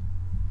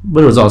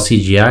 But it was all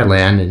CGI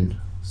land and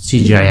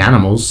CGI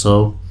animals,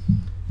 so.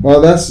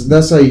 Well,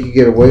 that's how you can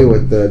get away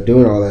with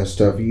doing all that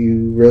stuff.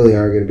 You really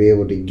aren't going to be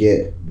able to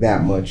get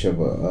that much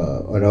of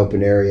an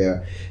open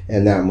area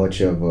and that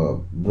much of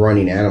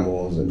running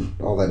animals and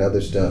all that other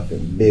stuff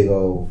and big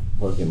old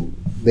fucking.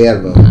 They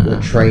have a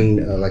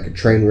train like a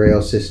train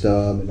rail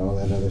system and all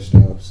that other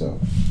stuff. So,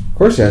 of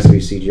course it has to be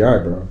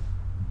CGI, bro.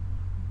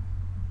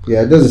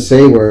 Yeah, it doesn't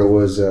say where it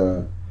was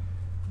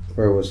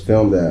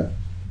filmed at.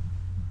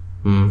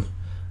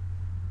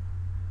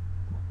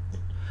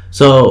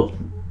 So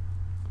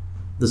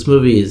this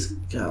movie has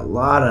got a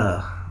lot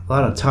of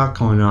talk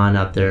going on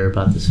out there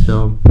about this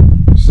film.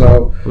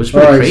 So which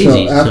was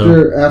crazy.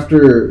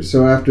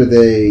 So after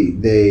they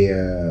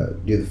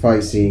do the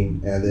fight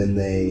scene, and then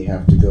they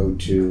have to go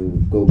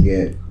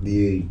get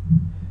the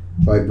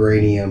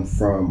vibranium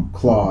from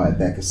Claw at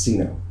that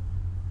casino.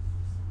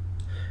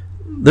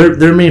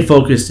 Their main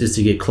focus is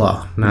to get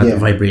Claw, not the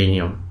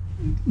vibranium.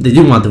 They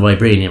do want the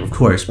vibranium, of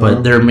course,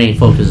 but their main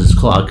focus is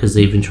Claw because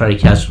they've been trying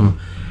to catch him.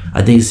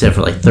 I think he said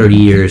for like 30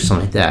 years,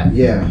 something like that.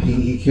 Yeah,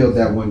 he killed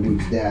that one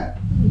dude's dad.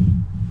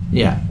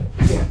 Yeah.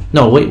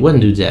 No, wait, one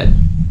dude's dad.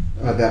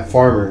 That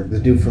farmer, the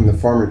dude from the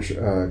farmer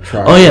tribe.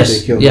 Oh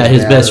yes, yeah,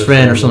 his best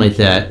friend or something like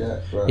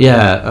that. Right.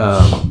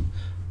 Yeah.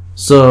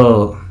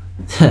 So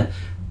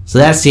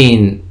that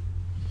scene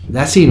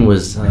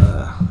was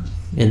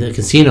in the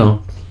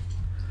casino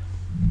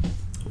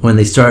when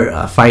they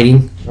start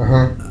fighting.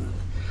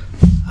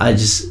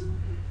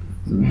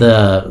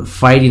 The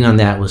fighting on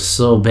that was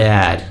so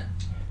bad.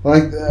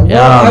 Like,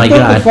 I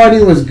thought the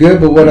fighting was good,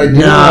 but what I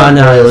didn't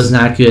it was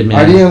not good, man.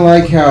 I didn't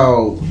like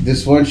how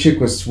this one chick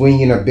was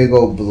swinging a big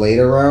old blade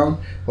around.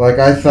 Like,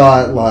 I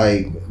thought,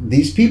 like,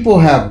 these people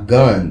have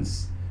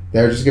guns.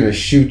 They're just gonna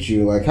shoot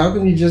you. Like, how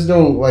come you just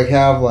don't, like,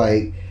 have,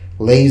 like,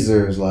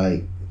 lasers,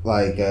 like,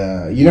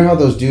 you know how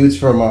those dudes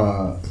from,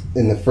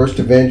 in the first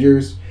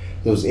Avengers,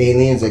 those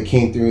aliens that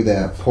came through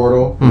that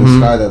portal in the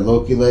sky that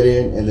Loki let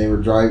in, and they were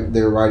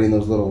riding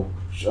those little,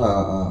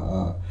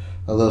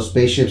 little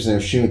spaceships, and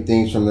they're shooting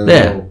things from their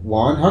little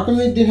wand. How come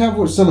they didn't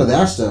have some of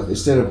that stuff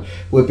instead of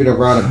whipping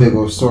around a big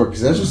old sword?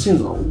 Because that just seems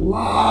a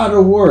lot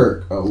of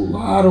work. I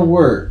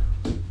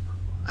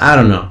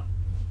don't know,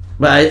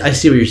 but I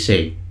see what you're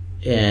saying,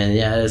 and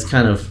yeah, it's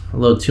kind of a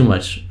little too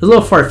much. It's a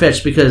little far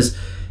fetched because,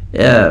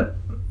 you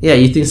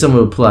think someone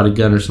would pull out a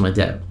gun or something like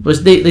that.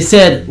 But they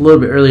said a little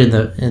bit earlier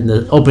in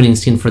the opening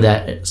scene for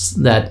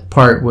that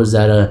part was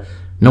that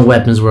no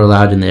weapons were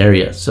allowed in the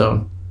area.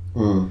 So.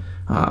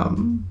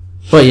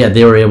 But yeah,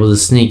 they were able to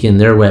sneak in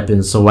their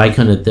weapons, so why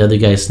couldn't the other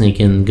guys sneak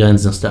in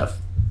guns and stuff?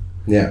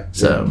 Yeah.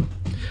 So,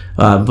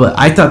 but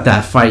I thought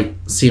that fight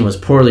scene was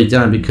poorly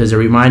done because it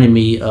reminded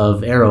me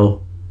of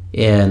Arrow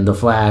and The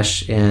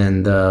Flash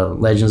and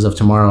Legends of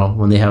Tomorrow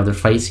when they have their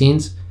fight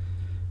scenes.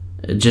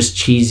 Just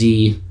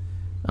cheesy,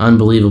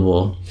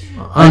 unbelievable,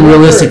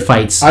 unrealistic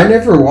fights. I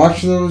never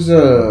watched those.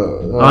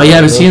 Oh, you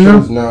haven't seen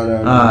them?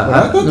 No.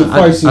 I thought the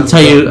fight scenes. I'll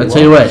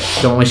tell you what.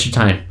 Don't waste your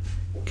time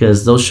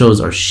because those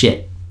shows are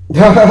shit.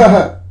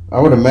 I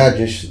would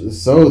imagine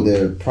so.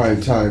 The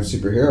primetime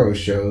superhero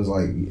shows,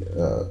 like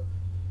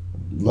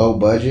low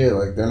budget,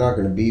 like they're not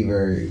going to be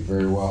very,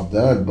 very well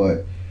done.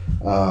 But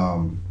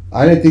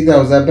I didn't think that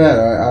was that bad.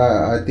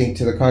 I think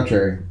to the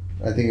contrary.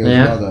 I think it was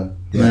well done.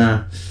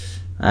 Yeah,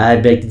 I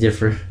beg to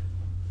differ.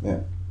 Yeah.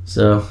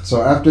 So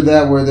after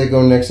that, where they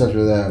go next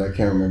after that? I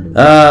can't remember.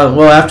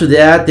 Well, after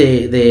that,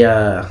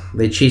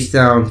 they chase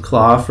down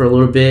Claw for a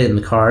little bit in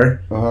the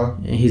car.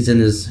 And he's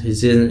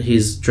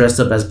dressed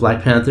up as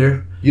Black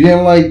Panther. You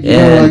didn't like,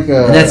 and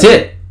that's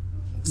it.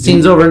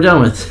 Scene's over and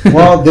done with.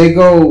 Well, they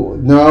go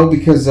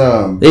because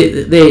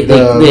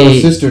the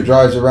sister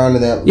drives around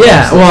in that.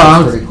 Yeah, cool.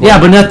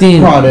 But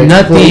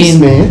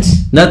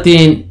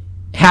nothing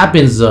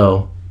happens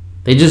though.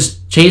 They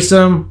just chase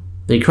them.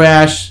 They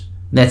crash.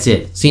 That's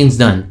it. Scene's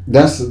done.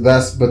 That's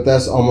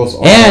almost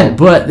all.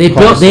 But they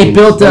built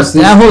up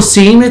that whole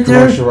scene right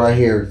there. Commercial right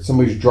here.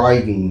 Somebody's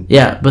driving.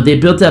 Yeah, but they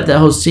built up that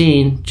whole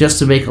scene just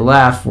to make a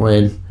laugh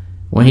when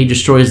he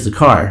destroys the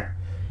car.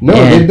 No,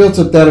 they built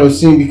up that whole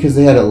scene because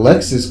they had a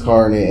Lexus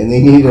car in it, and they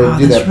needed to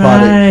do that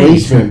product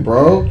placement,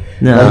 bro.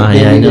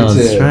 I know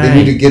that's right. They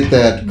need to get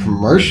that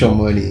commercial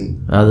money.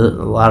 A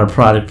lot of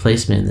product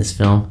placement in this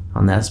film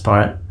on that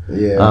part.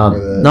 Yeah.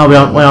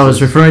 What I was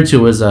referring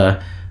to was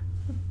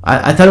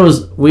I thought it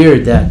was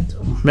weird that,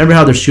 remember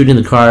how they're shooting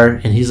the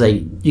car and he's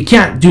like, you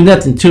can't do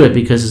nothing to it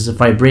because it's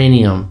a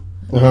vibranium.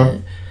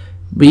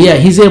 But yeah,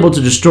 he's able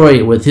to destroy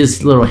it with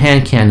his little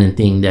hand cannon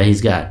thing that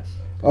he's got.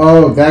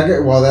 Oh,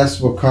 that's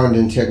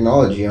Wakandan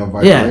technology on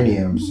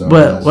vibranium. Yeah,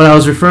 but what I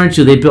was referring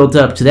to, they built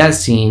up to that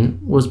scene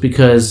was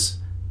because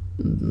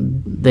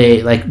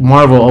they, like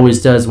Marvel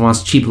always does,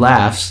 wants cheap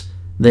laughs.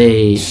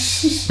 They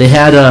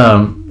had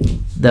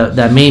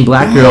that main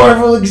black girl.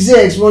 Marvel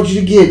execs want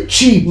you to get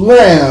cheap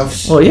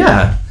laughs. Oh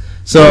yeah,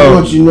 so they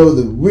want you to know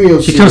the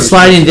real. She comes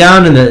sliding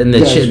down in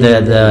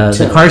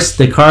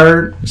the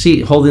car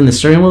seat, holding the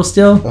steering wheel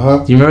still.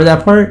 Do you remember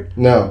that part?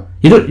 No.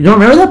 You don't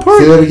remember that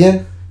part? Say that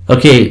again.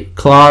 Okay,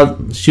 Claw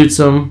shoots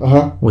him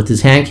with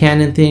his hand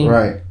cannon thing.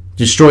 Right.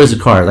 Destroys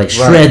the car, like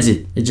shreds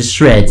it. It just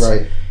shreds.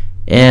 Right.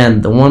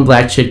 And the one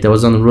black chick that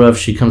was on the roof,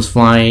 she comes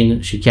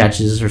flying. She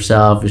catches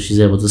herself, and she's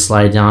able to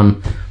slide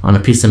down on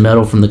a piece of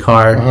metal from the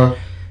car.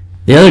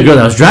 The other girl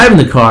that was driving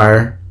the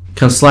car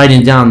comes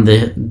sliding down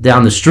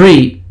the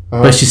street,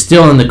 but she's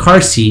still in the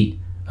car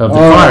seat of the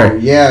car.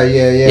 Yeah.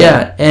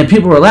 Yeah, and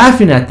people were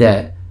laughing at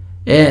that.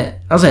 And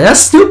I was like, that's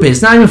stupid.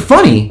 It's not even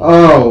funny.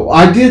 Oh,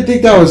 I did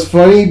think that was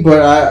funny,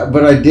 but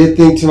I did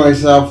think to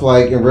myself,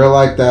 like, in real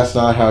life, that's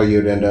not how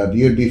you'd end up.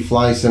 You'd be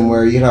flying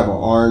somewhere. You'd have an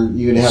arm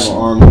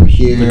over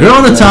here. The girl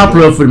on the top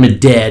roof would have been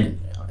dead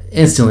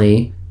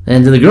instantly.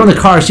 And the girl in the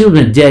car, she would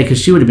have been dead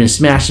because she would have been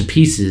smashed to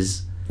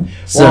pieces.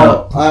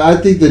 So well, I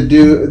think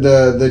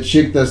the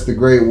chick that's the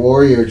Great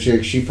Warrior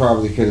chick, she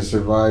probably could have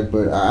survived,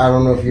 but I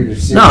don't know if you'd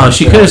have seen. No,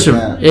 she could have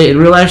survived. In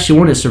real life, she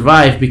wouldn't have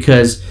survived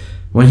because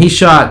when he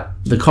shot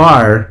the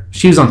car,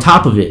 she was on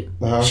top of it.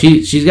 Uh-huh.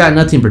 She's got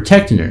nothing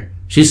protecting her.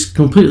 She's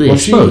completely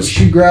exposed.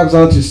 She grabs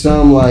onto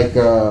some like.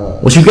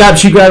 Well, she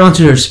grabbed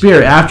onto her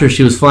spear after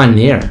she was flying in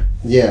the air.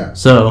 Yeah.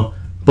 So,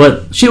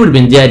 but she would have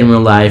been dead in real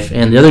life,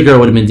 and the other girl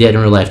would have been dead in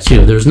real life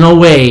too. There's no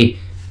way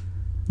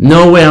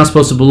I'm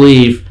supposed to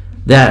believe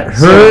that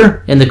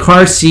her and the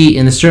car seat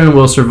and the steering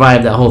wheel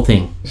survived that whole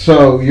thing.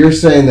 So you're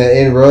saying that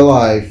in real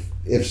life,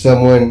 if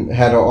someone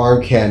had an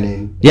arm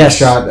cannon, yes,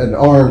 shot an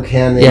arm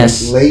cannon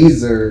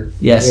laser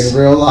in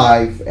real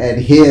life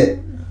and hit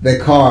the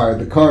car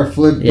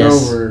flipped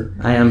over.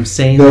 I am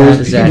saying those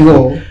that exactly.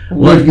 People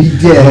would be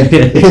dead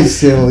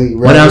instantly.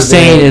 What I'm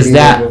saying is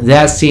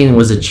that scene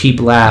was a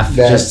cheap laugh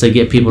just to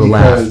get people to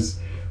laugh.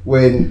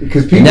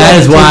 Because people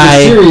that is why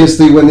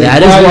seriously when they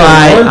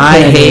I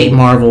hate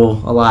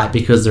Marvel a lot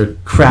because they're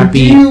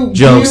crappy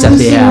jokes that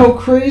they have. How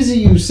crazy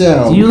you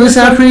sound? Do you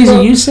listen how crazy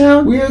you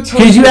sound?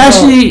 Because you're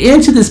actually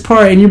into this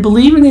part and you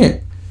believe in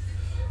it.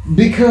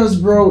 Because,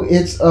 bro,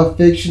 it's a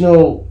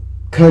fictional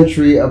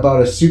country about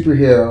a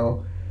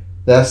superhero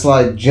that's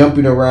like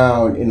jumping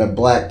around in a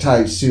black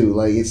tight suit.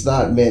 Like, it's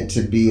not meant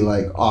to be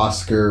like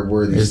Oscar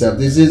worthy stuff.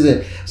 This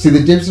isn't. See,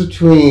 the difference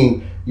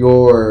between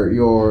your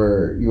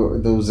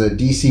those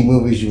DC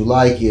movies you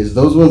like is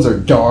those ones are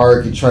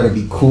dark and try to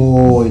be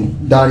cool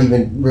and not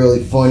even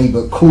really funny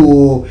but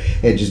cool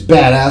and just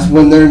badass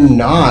when they're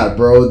not,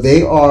 bro.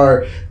 They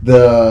are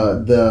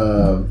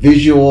the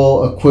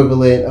visual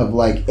equivalent of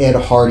like Ed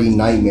Hardy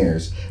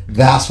nightmares.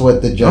 That's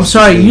what the Justice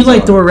I'm sorry, you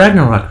like Thor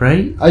Ragnarok,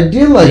 right? I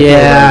did like Thor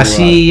Ragnarok.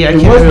 See, I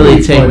can't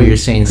really take what you're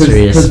saying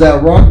serious. Because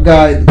that rock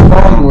guy, the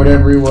Kong,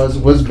 whatever he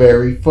was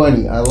very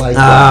funny. I like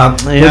that.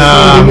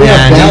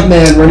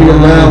 Batman running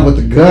around with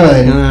a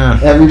gun.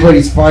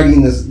 Everybody's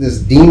fighting this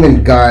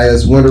demon guy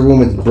that's Wonder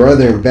Woman's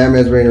brother, and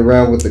Batman's running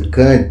around with a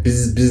gun.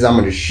 Bzz, bzz, I'm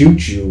going to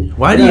shoot you.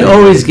 Why do you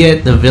always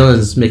get the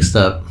villains mixed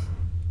up?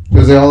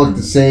 Because they all look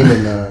the same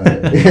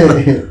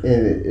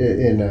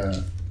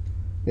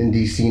in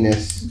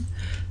DC-ness.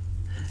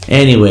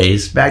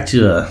 Anyways, back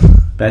to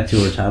what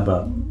we're talking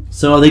about.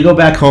 So they go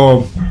back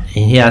home, and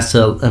he has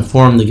to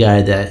inform the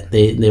guy that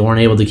they weren't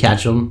able to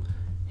catch him.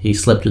 He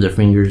slipped through their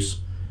fingers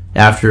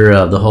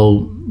after the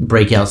whole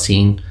breakout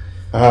scene,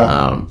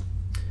 and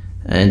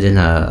then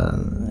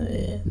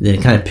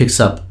it kind of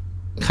picks up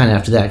kind of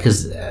after that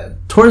because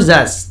towards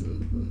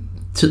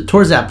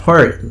that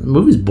part, the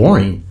movie's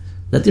boring.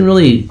 Nothing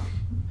really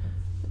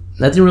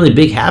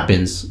big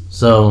happens.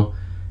 So,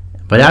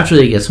 but after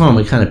they gets home,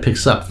 it kind of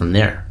picks up from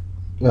there.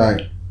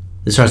 Right.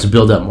 It starts to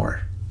build up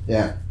more.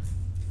 Yeah.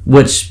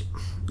 Which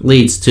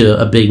leads to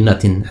a big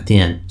nothing at the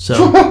end. So.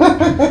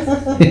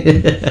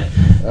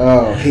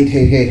 Oh,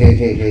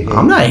 hate.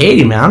 I'm not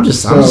hating, man. I'm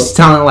just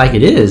telling it like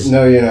it is.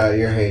 No, you're not.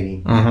 You're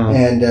hating. Uh-huh.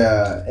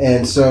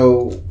 And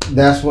so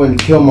that's when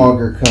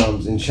Killmonger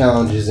comes and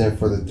challenges him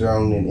for the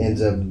throne and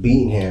ends up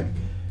beating him.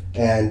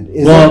 And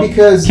is that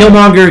because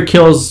Killmonger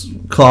kills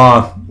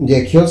Claw?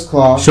 Yeah, kills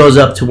Claw. Shows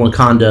up to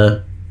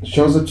Wakanda.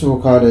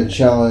 And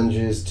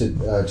challenges to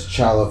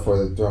T'Challa for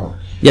the throne.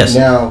 Yes.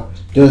 Now,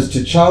 does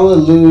T'Challa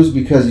lose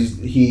because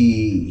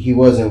he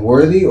wasn't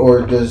worthy,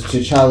 or does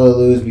T'Challa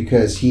lose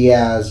because he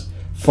has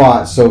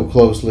fought so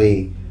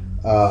closely?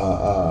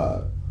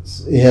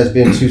 It has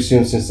been too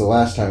soon since the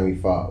last time we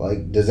fought.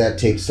 Like, does that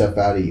take stuff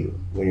out of you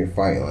when you're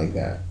fighting like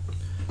that?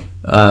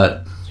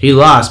 He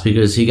lost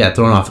because he got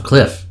thrown off a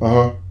cliff.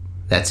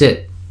 That's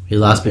it. He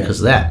lost because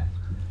of that.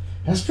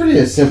 That's pretty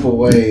a simple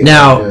way.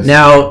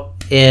 Now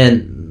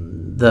in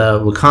the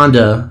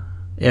Wakanda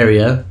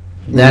area,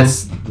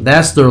 that's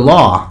their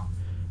law,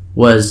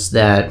 was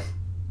that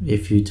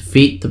if you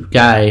defeat the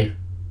guy,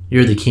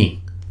 you're the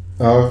king.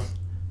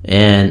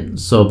 And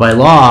so by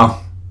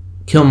law,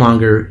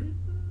 Killmonger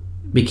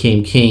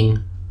became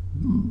king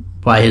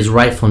by his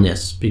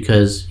rightfulness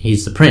because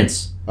he's the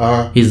prince.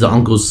 He's the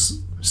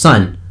uncle's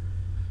son.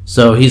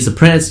 So he's the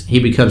prince, he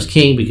becomes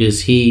king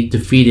because he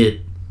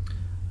defeated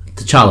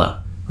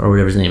T'Challa, or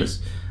whatever his name is.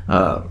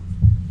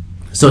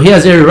 So he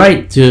has every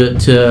right to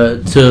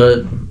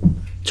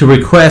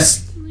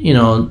request,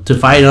 to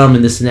fight him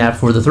and this and that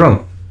for the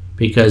throne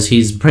because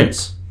he's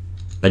prince.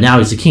 But now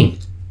he's a king.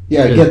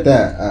 Yeah, I get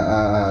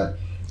that.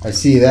 I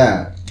see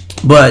that.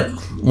 But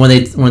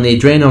when they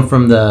drain him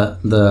from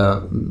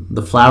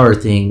the flower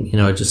thing,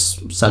 it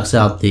just sucks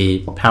out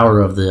the power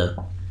of the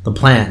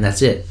plant, and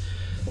that's it.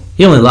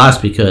 He only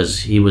lost because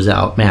he was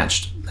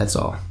outmatched. That's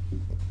all.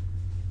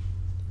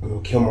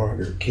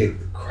 Killmonger kicked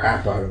the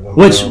crap out of him.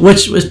 Which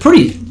was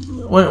pretty.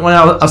 When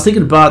I was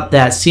thinking about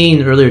that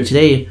scene earlier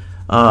today,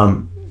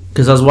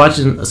 because I was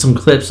watching some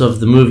clips of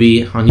the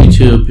movie on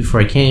YouTube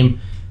before I came,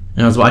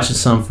 and I was watching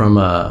some from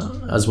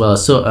as well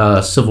as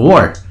Civil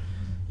War.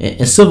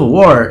 In Civil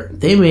War,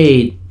 they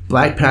made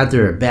Black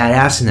Panther a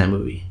badass in that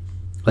movie.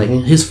 Like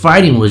his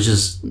fighting was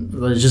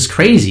just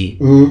crazy.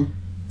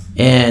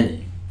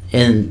 And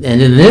in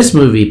this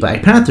movie,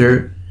 Black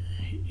Panther,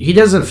 he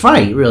doesn't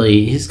fight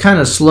really. He's kind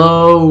of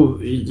slow.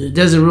 He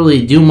doesn't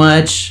really do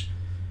much.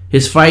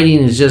 His fighting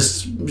is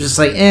just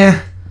like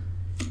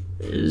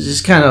It's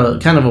just kind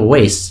of a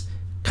waste.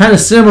 Kind of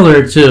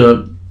similar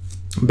to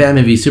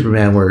Batman v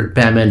Superman, where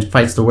Batman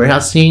fights the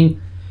warehouse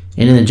scene,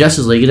 and in the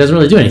Justice League, he doesn't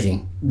really do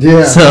anything.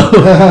 Yeah.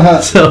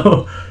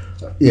 So.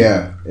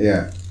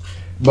 Yeah.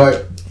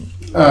 But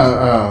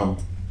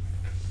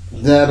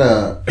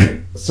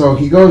so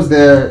he goes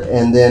there,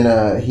 and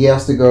then he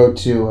has to go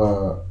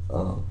to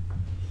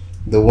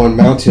the one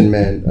mountain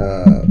man,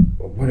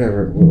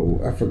 whatever,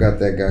 I forgot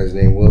that guy's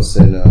name,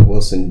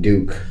 Wilson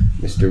Duke,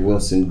 Mr.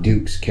 Wilson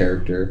Duke's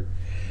character.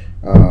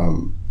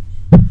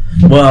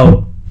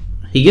 Well,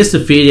 he gets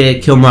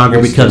defeated,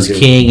 Killmonger becomes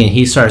king, and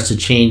he starts to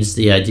change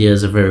the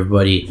ideas of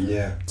everybody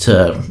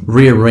to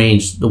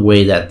rearrange the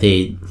way that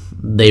they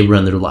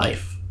run their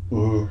life.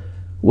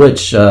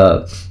 Which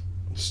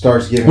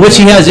starts giving, which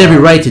he has every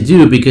right to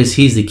do because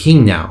he's the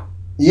king now.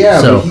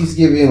 Yeah, so, but he's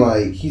giving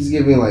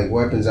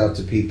weapons out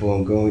to people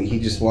and going. He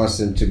just wants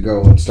them to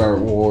go and start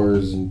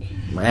wars and.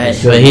 But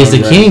he's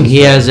the king. He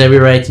has every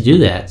right to do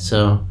that.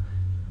 So,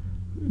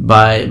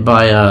 by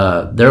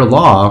their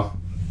law,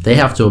 they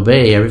have to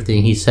obey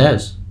everything he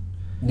says.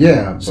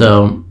 Yeah.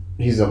 So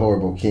he's a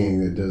horrible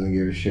king that doesn't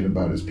give a shit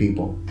about his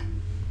people.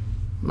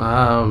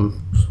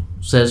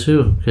 Says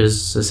who?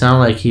 Because it sounded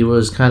like he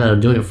was kind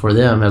of doing it for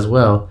them as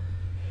well.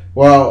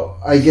 Well,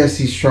 I guess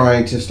he's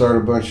trying to start a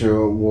bunch of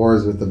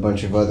wars with a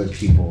bunch of other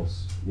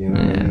peoples. You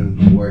know what I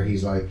mean? Where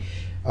he's like,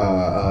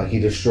 he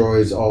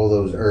destroys all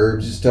those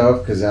herbs and stuff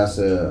because that's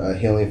a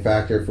healing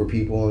factor for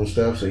people and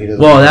stuff. So he doesn't.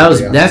 Well,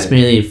 that's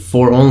mainly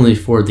only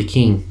for the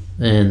king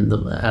and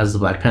as the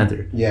Black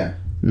Panther. Yeah.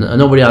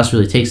 Nobody else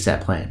really takes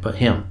that plant but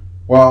him.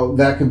 Well,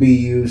 that could be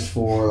used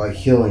for like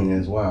healing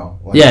as well.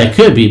 Like, yeah, it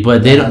could be,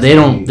 but they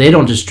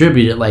don't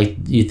distribute it like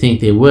you think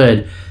they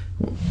would.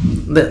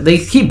 They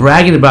keep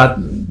bragging about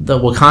the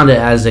Wakanda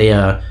as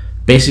a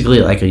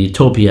basically like a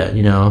utopia,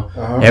 you know.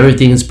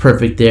 Everything's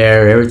perfect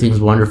there, everything's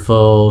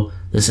wonderful,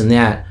 this and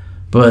that.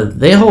 But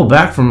they hold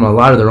back from a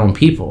lot of their own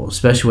people,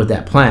 especially with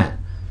that plant,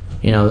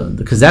 you know,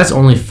 because that's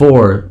only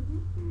for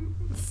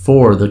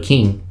the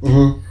king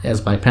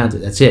as Black Panther.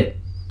 That's it.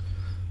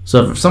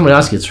 So if somebody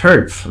else gets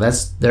hurt,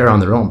 they're on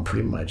their own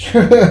pretty much.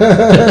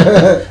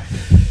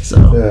 So.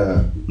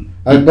 Yeah.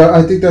 But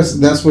I think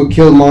that's what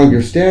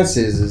Killmonger's stance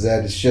is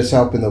that it's just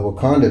helping the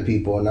Wakanda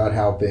people and not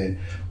helping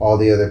all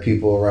the other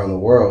people around the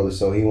world.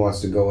 So he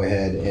wants to go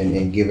ahead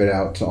and give it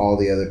out to all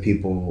the other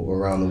people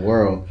around the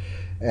world.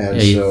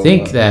 And you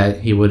think that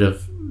he would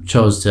have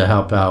chose to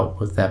help out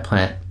with that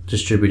plant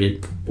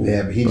distributed.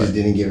 Yeah, but he just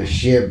didn't give a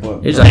shit.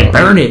 But he's like,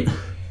 burn it.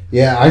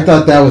 Yeah, I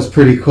thought that was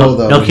pretty cool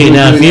though. Okay,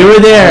 now if you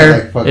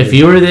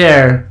were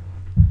there,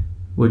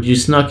 would you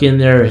snuck in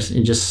there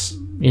and just,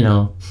 you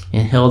know,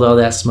 inhaled all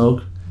that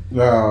smoke?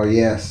 Oh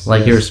yes,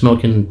 like you were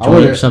smoking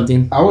joint or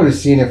something. I would have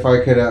seen if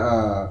I could.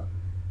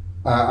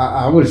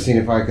 I would have seen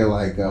if I could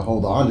like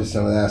hold on to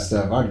some of that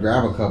stuff. I'd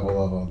grab a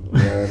couple of them.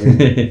 You know what I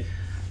mean?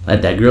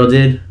 Like that girl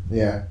did.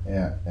 Yeah.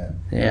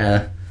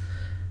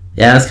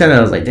 That's kind of.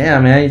 I was like,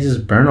 damn man, you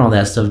just burn all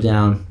that stuff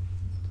down.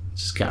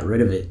 Just got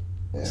rid of it.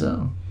 Yeah.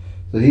 So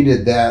he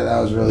did that.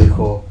 That was really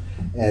cool.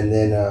 And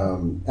then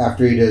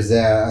after he does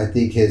that, I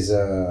think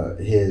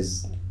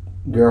his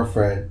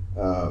girlfriend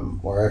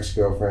or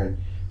ex-girlfriend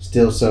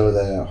steals some of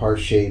the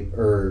heart-shaped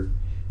herb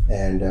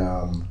and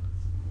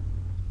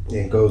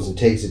goes and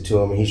takes it to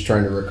him, and he's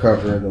trying to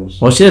recover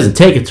those. Well, she doesn't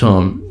take it to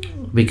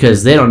him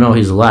because they don't know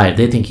he's alive.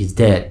 They think he's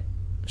dead.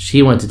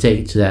 She went to take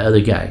it to that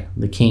other guy,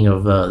 the king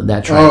of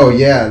that tribe. Oh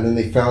yeah, and then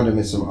they found him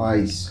in some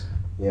ice.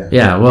 Yeah.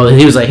 Yeah. Well,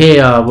 he was like, "Hey,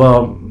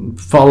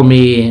 follow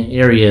me.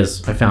 Here he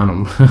is. I found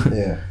him."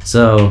 Yeah.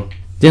 So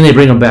then they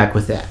bring him back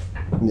with that.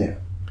 Yeah.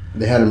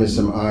 They had him in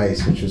some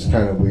ice, which was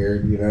kind of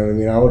weird. You know what I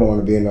mean? I wouldn't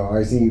want to be in no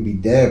ice. You'd be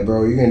dead,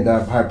 bro. You're gonna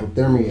die of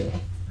hypothermia.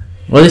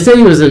 Well, they said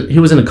he was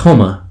in a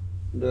coma.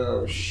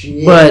 No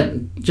shit.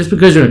 But just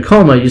because you're in a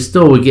coma, you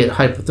still would get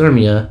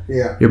hypothermia.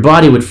 Yeah. Your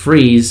body would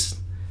freeze,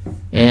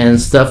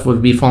 and stuff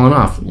would be falling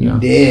off. You know.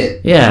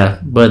 Dead. Yeah,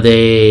 but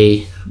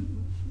they.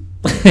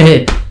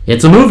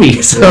 It's a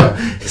movie, so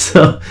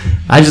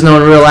I just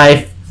know in real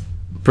life,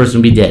 a person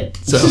would be dead.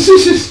 So.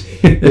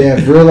 Yeah,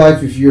 in real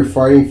life, if you're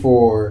fighting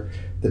for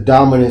the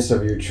dominance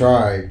of your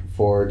tribe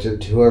to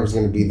whoever's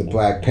going to be the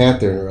Black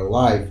Panther in real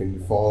life, and you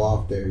fall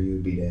off there, you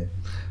would be dead.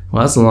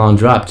 Well, that's a long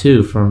drop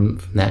too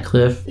from that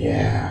cliff.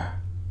 Yeah.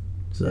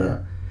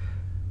 So,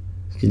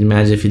 can you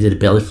imagine if you did a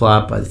belly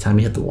flop by the time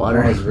you hit the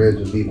water? His ribs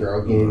would be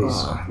broken.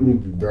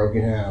 You'd be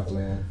broken in half,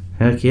 man.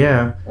 Heck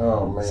yeah.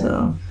 Oh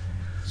man.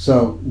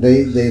 So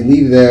they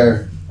leave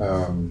there.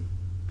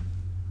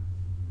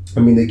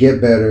 They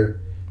get better.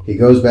 He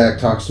goes back,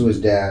 talks to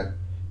his dad,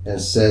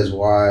 and says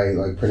why,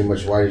 like pretty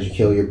much why did you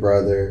kill your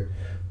brother?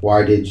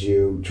 Why did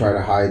you try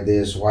to hide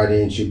this? Why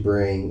didn't you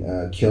bring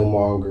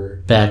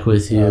Killmonger back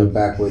with you? And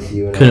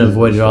couldn't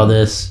avoid all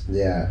this.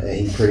 Yeah, and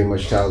he pretty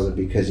much tells it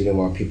because he didn't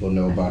want people to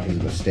know about his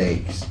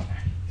mistakes.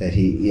 That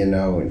he, and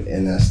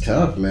that's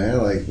tough,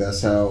 man. Like,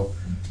 that's how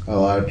a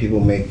lot of people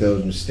make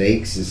those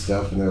mistakes and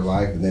stuff in their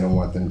life, and they don't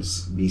want them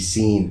to be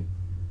seen.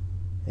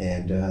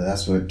 And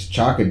that's what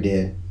T'Chaka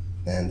did.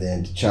 And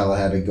then T'Challa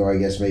had to go, I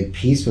guess, make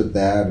peace with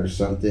that or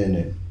something,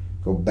 and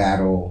go back.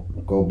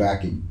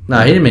 No,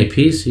 he didn't make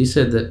peace. He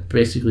said that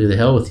basically, the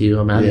hell with you,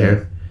 I'm out of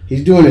here.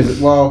 He's doing his,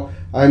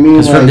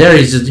 because from there,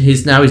 he's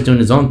doing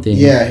his own thing.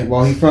 Yeah,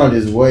 well, he found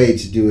his way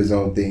to do his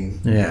own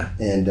thing. Yeah.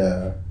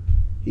 And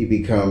he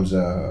becomes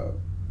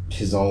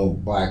his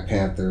own Black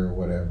Panther or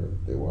whatever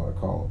they want to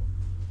call him.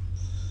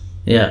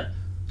 Yeah.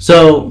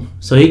 So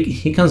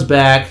he comes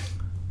back,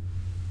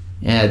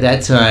 and at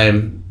that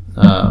time,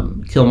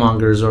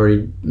 Killmonger's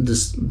already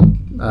just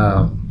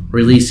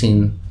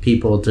releasing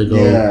people to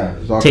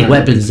go take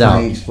weapons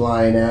out.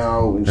 Flying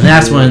out, and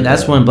that's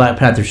when Black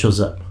Panther shows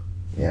up.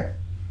 Yeah.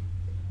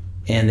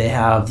 And they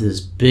have this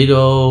big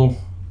old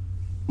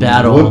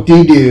battle.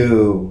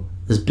 Whoop-de-doo.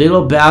 This big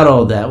old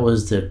battle that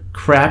was the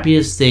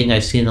crappiest thing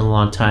I've seen in a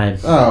long time.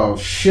 Oh,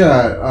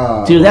 shut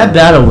up. Dude, that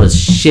battle was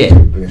shit.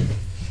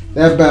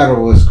 That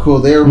battle was cool.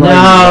 They were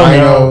riding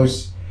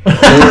rhinos. They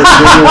were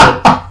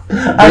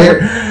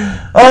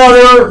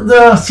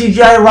the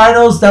CGI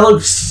rhinos that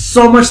looked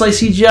so much like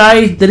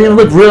CGI. They didn't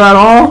look real at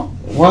all.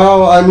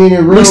 Well, I mean,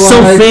 in real life,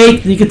 so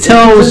fake. You could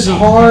tell it's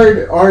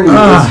hard, Arnie.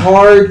 It's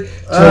hard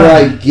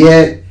to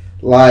get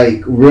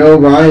real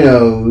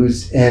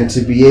rhinos, and to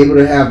be able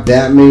to have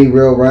that many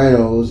real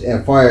rhinos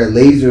and fire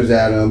lasers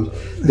at them.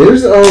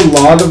 There's a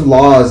lot of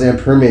laws and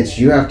permits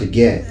you have to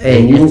get.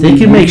 Hey, if they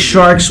can make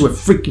sharks with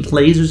freaking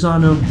lasers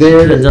on them, they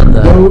could have done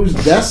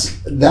that.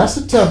 That's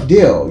a tough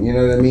deal. You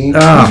know what I mean?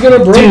 Who's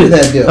gonna break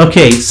that deal?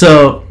 Okay,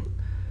 so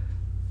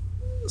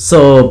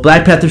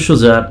Black Panther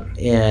shows up,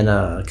 and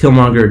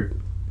Killmonger,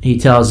 he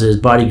tells his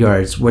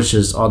bodyguards, which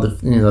is all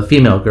the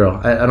female girl.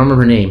 I don't remember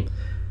her name.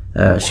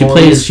 She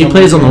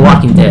plays on The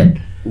Walking Dead.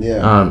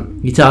 Yeah.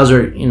 He tells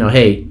her,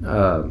 hey,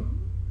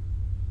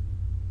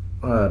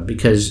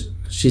 because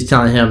she's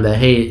telling him that,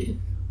 hey,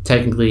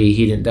 technically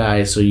he didn't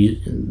die, so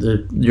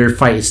your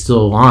fight is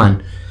still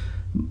on.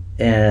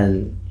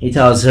 And he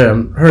tells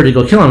her to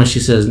go kill him, and she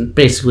says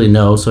basically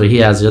no, so he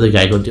has the other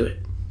guy go do it.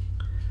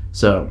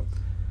 So,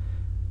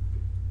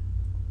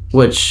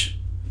 which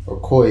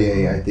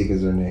Okoye, I think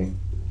is her name.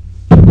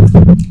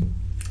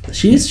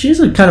 She's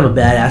a kind of a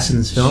badass in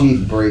this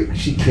film.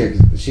 She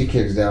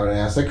kicks down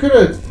ass.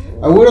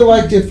 I would have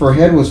liked if her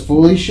head was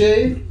fully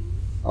shaved.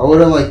 I would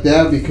have liked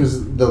that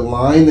because the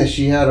line that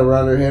she had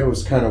around her head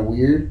was kind of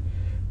weird.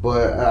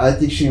 But I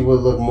think she would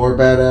look more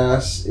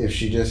badass if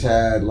she just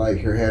had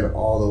her head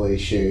all the way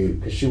shaved,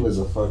 because she was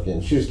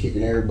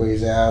kicking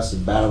everybody's ass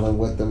and battling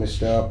with them and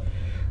stuff.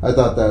 I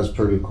thought that was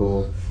pretty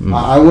cool.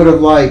 I would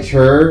have liked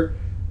her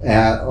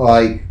at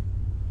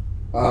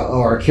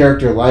or a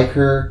character like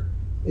her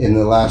in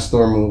the last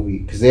Thor movie,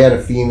 because they had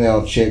a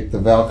female chick, the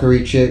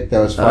Valkyrie chick that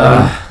was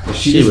fighting. But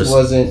she just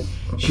wasn't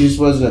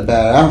a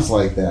badass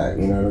like that.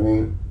 You know what I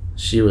mean?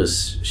 She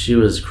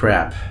was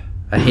crap.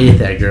 I hated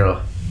that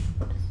girl.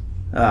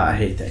 I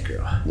hate that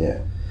girl.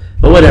 Yeah.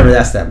 But whatever,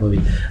 that's that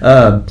movie.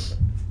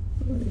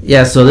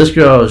 Yeah, so this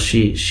girl,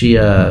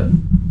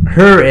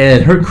 her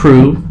and her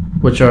crew,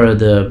 which are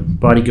the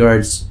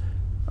bodyguards,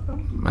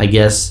 I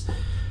guess,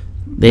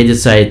 they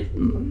decide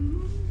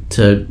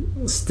to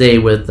stay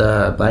with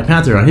Black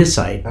Panther on his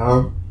side.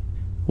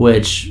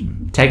 Which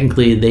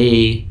technically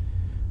they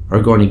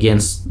are going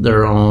against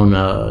their own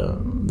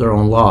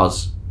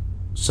laws.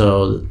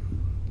 So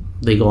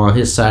they go on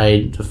his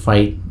side to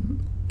fight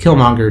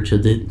Killmonger to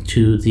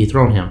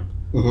dethrone him.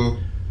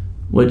 Mm-hmm.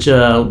 Which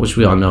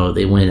we all know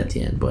they win at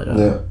the end. But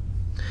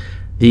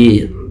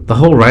the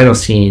whole rhino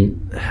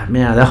scene,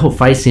 man, that whole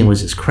fight scene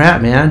was just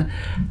crap, man.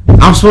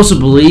 I'm supposed to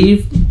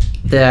believe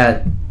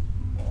that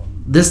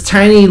this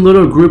tiny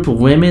little group of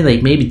women,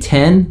 like maybe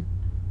 10,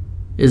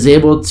 is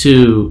able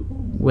to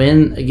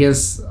win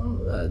against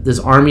this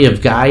army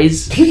of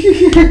guys.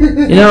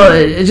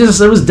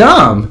 It was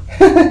dumb.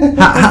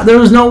 There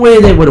was no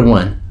way they would have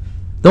won.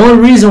 The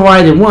only reason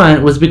why they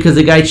won was because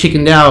the guy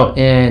chickened out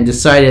and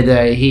decided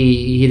that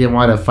he didn't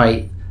want to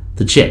fight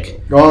the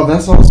chick. Oh,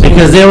 that's also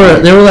because they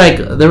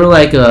were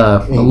like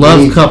a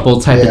love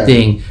couple type of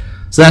thing.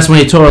 So that's when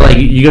he told her,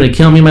 you're gonna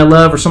kill me, my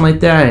love, or something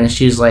like that. And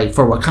she's like,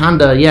 for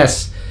Wakanda,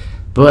 yes.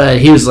 But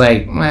he was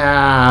like,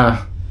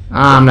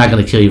 I'm not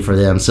gonna kill you for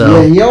them.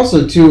 So yeah, he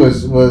also too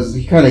was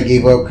he kind of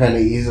gave up kind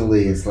of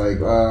easily. It's like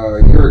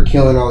you're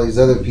killing all these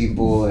other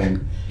people,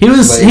 and he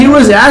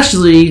was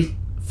actually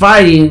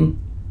fighting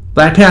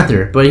Black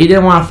Panther, but he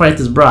didn't want to fight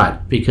this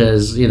broad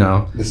because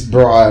this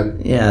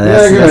broad.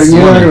 Yeah,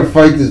 you're not gonna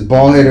fight this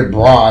bald-headed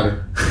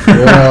broad.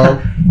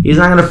 He's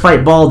not gonna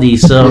fight Baldy.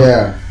 So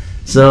yeah.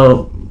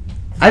 So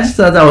I just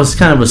thought that was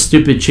kind of a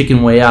stupid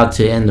chicken way out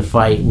to end the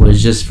fight.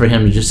 Was just for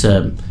him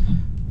to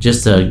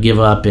just to give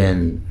up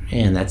and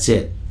that's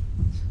it.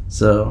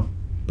 So,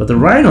 but the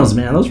rhinos,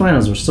 man, those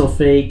rhinos were so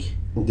fake.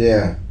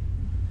 Yeah.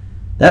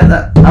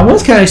 That I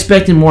was kind of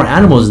expecting more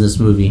animals in this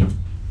movie,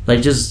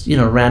 like just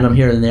random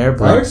here and there.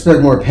 But I would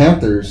expect more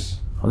panthers.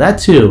 Well, that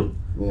too.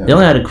 Yeah. They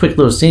only had a quick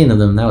little scene of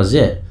them. And that was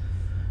it.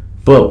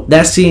 But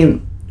that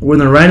scene when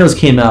the rhinos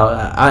came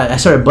out, I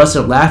started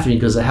busting up laughing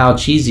because of how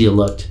cheesy it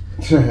looked.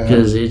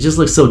 Because it just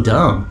looked so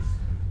dumb.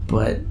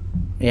 But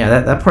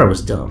yeah, that part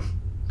was dumb.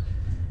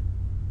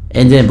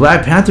 And then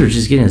Black Panther was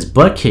just getting his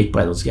butt kicked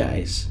by those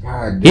guys.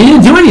 God, he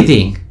didn't do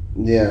anything.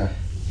 Yeah.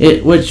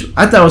 Which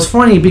I thought was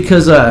funny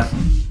because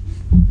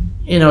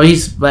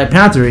he's Black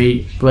Panther,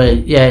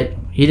 but yet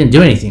he didn't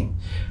do anything.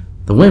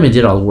 The women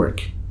did all the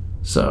work.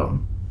 So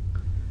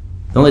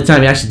the only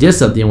time he actually did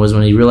something was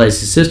when he realized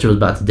his sister was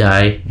about to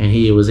die, and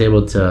he was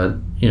able to,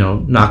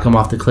 knock him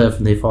off the cliff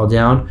and they fall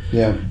down.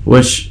 Yeah.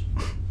 Which,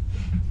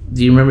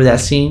 do you remember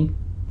that scene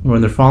when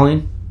they're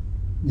falling?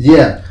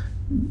 Yeah.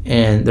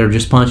 And they're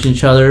just punching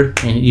each other,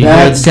 and you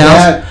hear the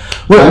sounds.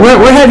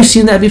 Where have you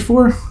seen that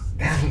before?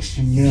 That looks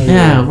familiar.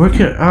 Yeah,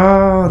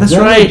 that's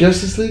right.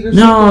 Justice League or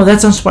no,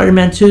 that's on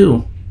Spider-Man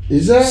 2.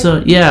 Is that?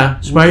 So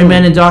yeah,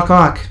 Spider-Man and Doc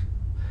Ock.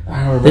 I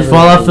don't remember. They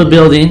fall off a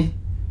building,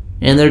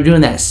 and they're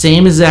doing that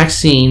same exact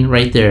scene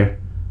right there,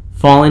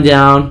 falling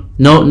down.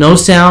 No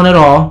sound at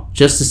all,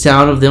 just the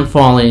sound of them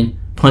falling,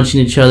 punching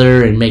each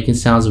other, and making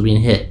sounds of being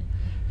hit.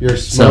 Your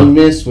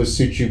smugness would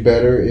suit you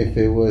better if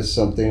it was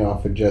something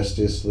off of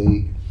Justice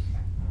League.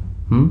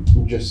 I'm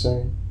just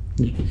saying.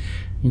 You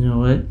know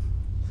what?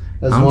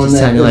 That's one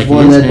that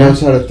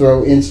knows how to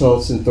throw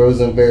insults and throws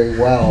them very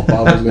well. If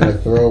I was going to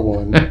throw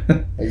one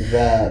like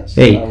that,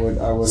 so hey,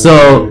 I would.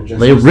 So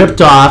they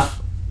ripped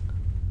off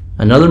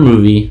another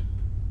movie,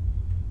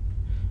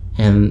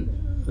 and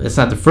it's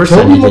not the first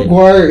time. Tobey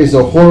Maguire is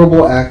a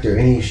horrible actor,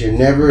 and he should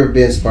never have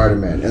been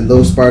Spider-Man. And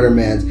those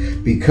Spider-Mans,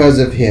 because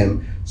of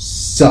him,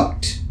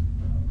 sucked.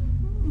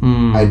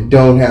 I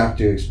don't have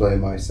to explain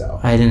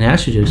myself. I didn't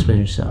ask you to explain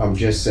yourself. I'm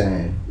just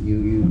saying.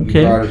 You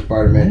brought up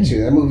Spider-Man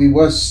 2. That movie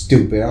was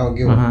stupid. I don't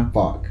give a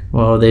fuck.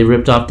 Well, they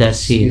ripped off that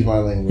scene. Excuse my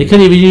language. They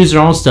couldn't even use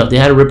their own stuff. They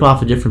had to rip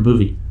off a different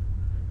movie.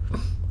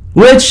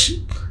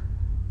 Which,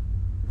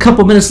 a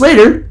couple minutes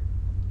later,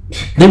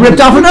 they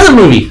ripped off another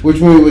movie.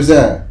 Which movie was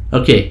that?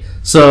 Okay,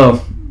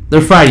 so they're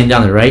fighting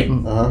down there, right?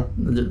 Uh-huh.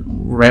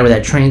 Right where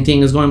that train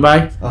thing is going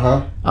by.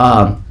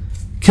 Uh-huh.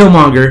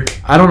 Killmonger,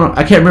 I don't know,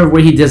 I can't remember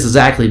what he does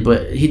exactly,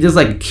 but he does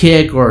like a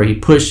kick, or he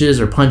pushes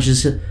or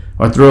punches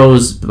or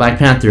throws Black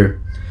Panther.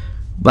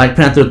 Black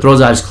Panther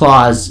throws out his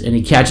claws, and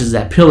he catches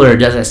that pillar,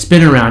 does that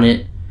spin around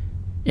it,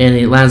 and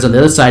he lands on the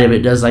other side of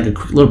it, does like a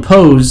quick little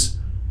pose,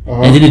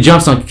 and then he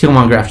jumps on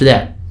Killmonger after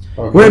that.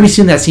 Okay. Where have you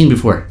seen that scene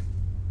before?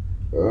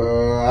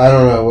 I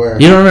don't know where.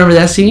 You don't remember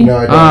that scene? No,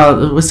 I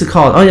don't. What's it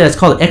called? Oh yeah, it's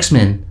called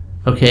X-Men.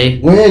 Okay.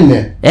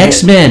 When?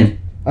 X-Men.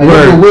 I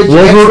know which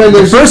X-Men.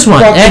 The first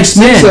one,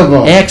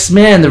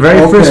 X-Men, the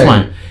very first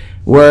one.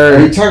 Where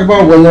are you talking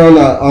about when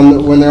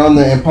they're on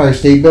the Empire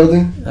State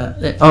Building?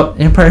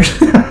 Empire.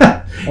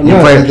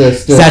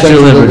 Statue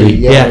of Liberty.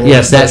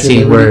 Yes, that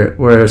scene where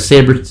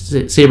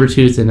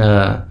Sabretooth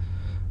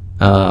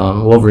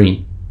and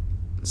Wolverine.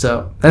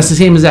 So that's the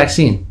same exact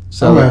scene.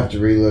 So I'm gonna have to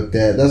relook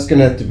that. That's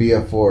gonna have to be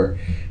up for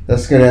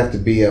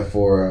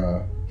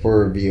a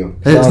review.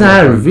 It's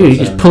not a review. You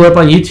just pull it up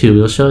on YouTube.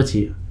 It'll show it to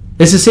you.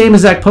 It's the same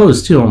exact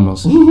pose too,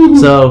 almost.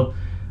 So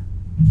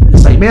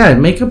it's like,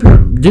 man,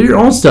 do your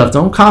own stuff.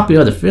 Don't copy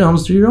other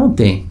films. Do your own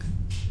thing.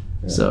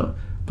 Yeah. So,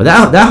 but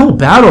that whole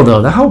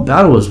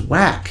battle was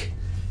whack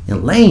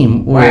and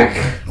lame. Whack.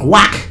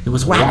 It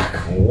was whack.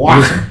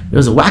 Whack. It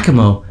was a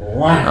whack-a-mole.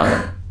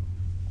 Whack.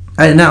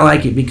 I did not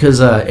like it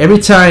because every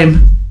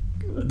time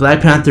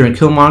Black Panther and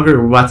Killmonger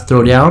were about to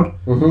throw down,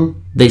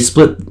 they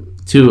split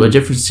to a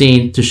different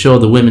scene to show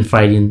the women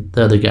fighting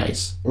the other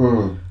guys.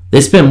 They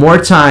spent more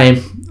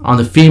time on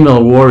the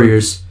female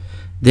warriors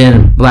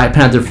than Black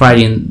Panther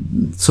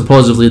fighting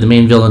supposedly the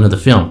main villain of the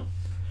film.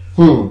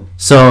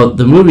 So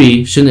the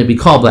movie shouldn't be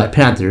called Black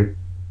Panther.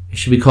 It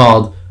should be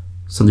called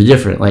something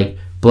different, like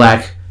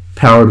Black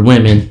Powered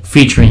Women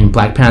featuring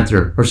Black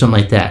Panther or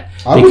something like that.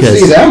 I would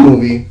see that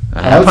movie.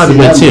 I probably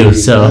would too. Movie.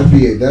 So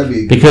that'd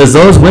be because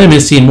those women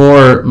seem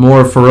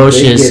more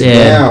ferocious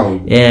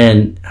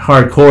and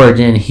hardcore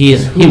than he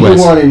was. Who do you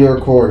want in your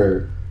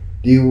corner?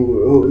 Do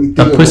you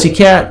a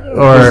pussycat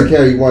or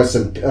you want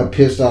a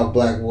pissed off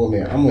black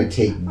woman? I'm gonna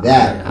take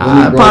that.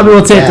 I probably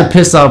will take the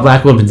pissed off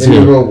black woman too.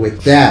 Let me roll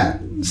with that.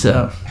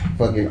 So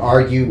fucking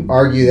argue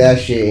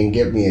that shit and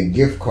get me a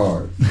gift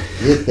card.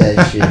 Get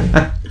that shit.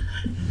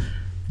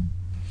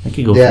 I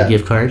could go for a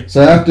gift card.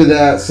 So after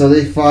that,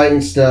 they fight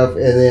and stuff,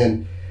 and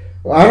then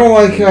I don't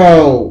like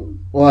how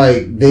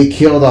they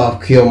killed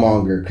off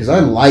Killmonger because I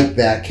like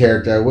that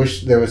character. I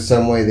wish there was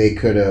some way they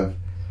could have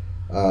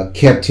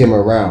kept him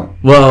around.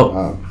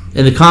 Well,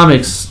 in the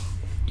comics,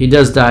 he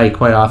does die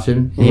quite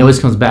often, and he always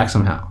comes back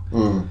somehow.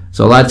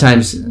 So a lot of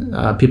times,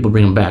 people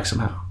bring him back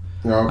somehow.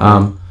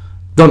 Okay.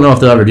 Don't know if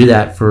they'll ever do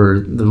that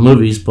for the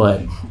movies,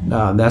 but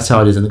that's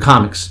how it is in the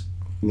comics.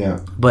 Yeah.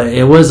 But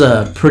it was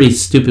a pretty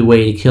stupid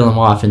way to kill him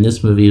off in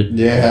this movie.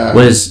 Yeah.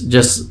 Was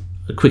just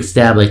a quick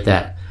stab like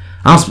that.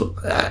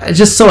 It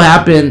just so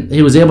happened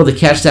he was able to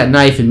catch that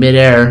knife in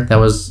midair that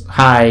was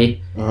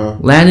high,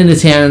 land in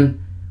his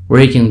hand where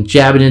he can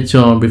jab it into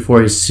him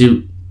before his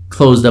suit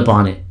closed up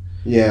on it.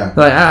 Yeah.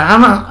 Like,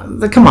 I'm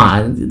not... Come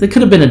on. There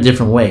could have been a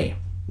different way.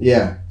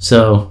 Yeah.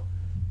 So...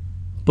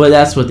 But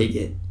that's what they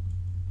did.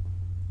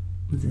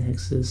 What the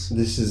heck's this?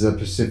 This is a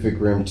Pacific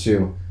Rim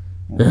 2.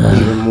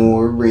 Even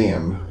more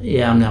Rim.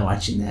 Yeah, I'm not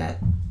watching that.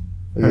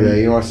 Yeah,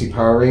 you want to see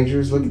Power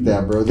Rangers? Look at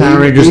that, bro. Power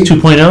Rangers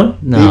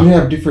 2.0? No. They even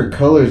have different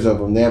colors of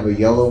them. They have a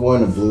yellow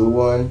one, a blue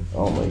one.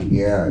 Oh my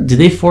god. Do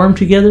they form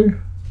together?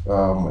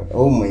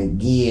 Oh my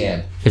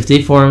god. If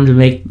they form to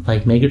make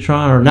like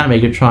Megatron or not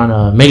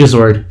Megatron,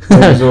 Megazord.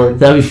 Megazord.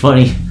 That'd be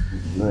funny.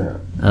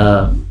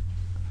 Yeah.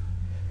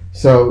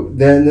 So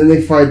then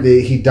they fight.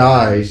 He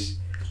dies,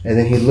 and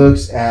then he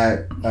looks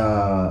at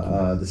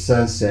the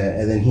sunset,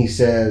 and then he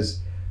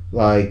says,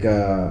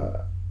 T'Challa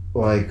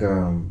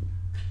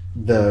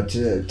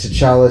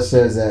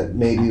says that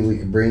maybe we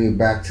could bring you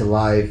back to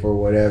life or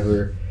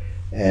whatever,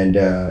 and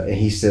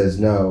he says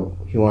no.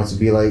 He wants to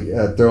be like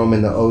throw him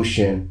in the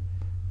ocean,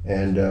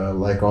 and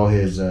like all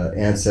his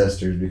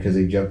ancestors because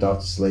they jumped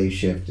off the slave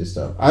ship and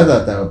stuff. I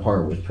thought that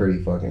part was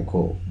pretty fucking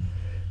cool.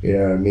 You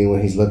know what I mean?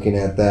 When he's looking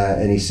at that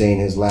and he's saying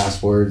his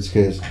last words,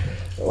 because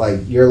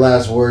like your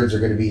last words are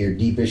going to be your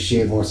deepest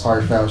shit, most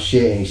heartfelt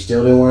shit, and he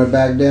still didn't want to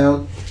back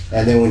down.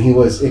 And then when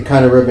it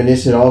kind of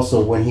reminiscent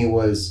also when he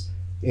was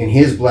in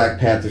his Black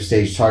Panther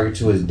stage talking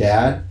to his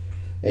dad,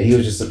 and he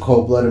was just a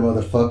cold-blooded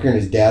motherfucker, and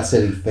his dad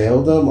said he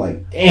failed him.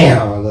 Like,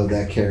 damn, I love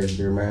that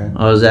character, man.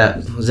 Oh, is that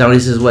what he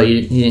says? What,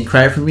 you didn't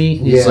cry for me?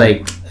 He's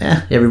like,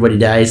 everybody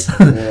dies.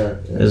 Yeah.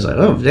 It's like,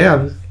 oh,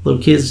 damn,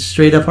 little kid's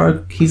straight up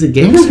hard. He's a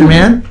gangster,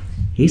 man.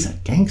 He's a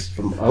gangster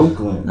from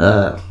Oakland.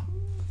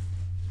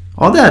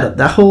 All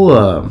that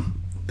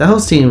whole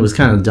scene was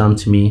kind of dumb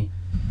to me.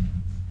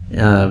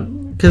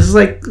 Because it's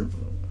like,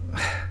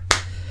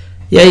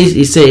 yeah,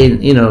 he's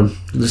saying, you know,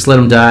 just let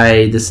him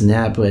die, this and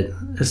that, but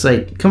it's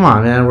like, come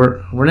on, man,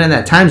 we're not in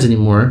that times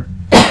anymore.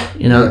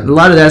 You know, a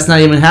lot of that's not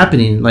even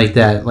happening like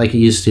that, like it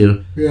used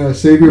to. Yeah,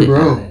 save your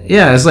bro.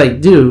 Yeah, it's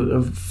like,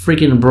 dude,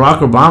 freaking Barack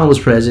Obama was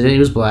president. He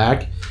was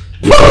black.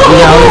 You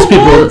got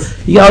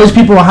all these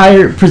people in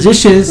higher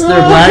positions.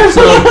 They're black,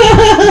 so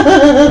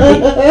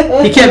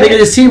he can't make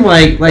it seem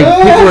like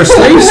people are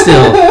slaves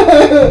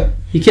still.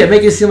 He can't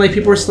make it seem like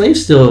people are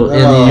slaves still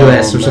in the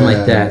U.S. or something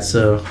like that.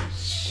 So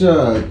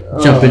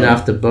jumping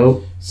off the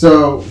boat.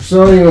 So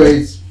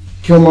anyways,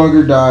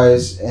 Killmonger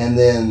dies, and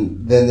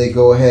then they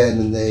go ahead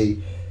and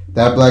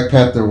that Black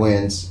Panther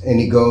wins, and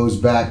he goes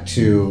back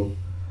to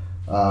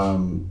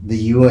the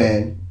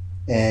UN,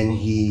 and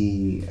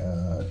he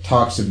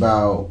talks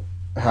about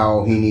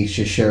how he needs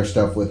to share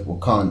stuff with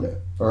Wakanda.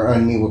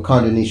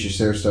 Wakanda needs to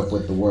share stuff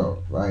with the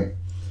world, right?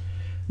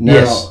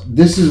 Now,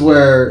 This is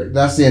where,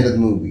 that's the end of the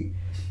movie.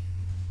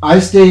 I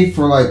stayed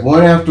for like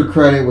one after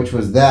credit, which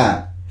was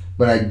that,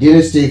 but I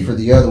didn't stay for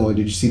the other one.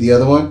 Did you see the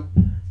other one?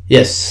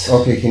 Yes.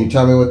 Okay, can you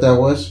tell me what that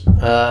was?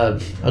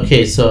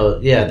 Okay, so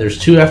yeah, there's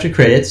two after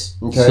credits.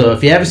 Okay. So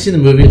if you haven't seen the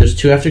movie, there's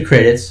two after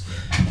credits.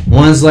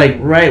 One's like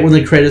right when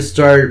the credits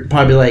start,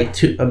 probably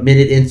like a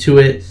minute into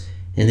it,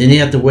 and then you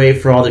have to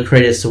wait for all the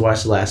credits to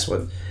watch the last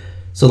one.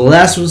 So the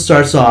last one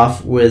starts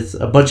off with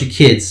a bunch of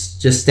kids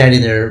just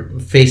standing there,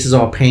 faces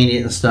all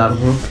painted and stuff,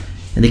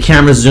 and the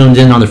camera zoomed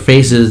in on their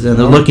faces, and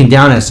they're looking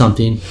down at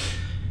something.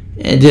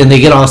 And then they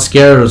get all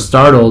scared or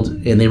startled,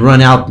 and they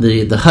run out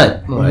the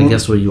hut, or I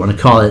guess what you want to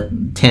call it,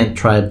 tent,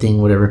 tribe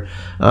thing, whatever.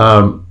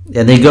 And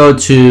they go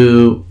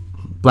to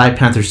Black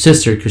Panther's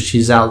sister because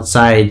she's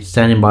outside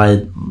standing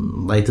by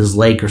like this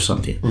lake or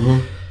something.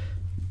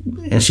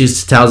 And she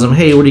tells them,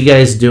 hey, what are you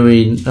guys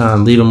doing?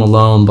 Leave them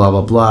alone, blah,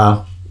 blah,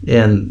 blah.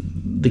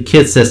 And the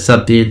kid says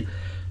something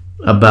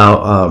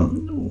about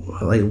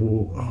like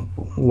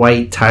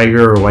white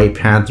tiger or white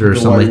panther or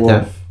something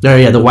like that. Oh,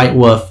 yeah, the white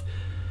wolf.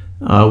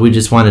 We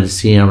just wanted to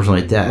see him or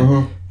something like that.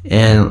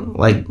 And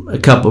like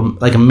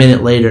a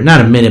minute later,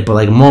 not a minute, but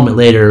like a moment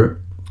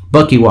later,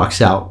 Bucky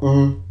walks out.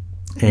 And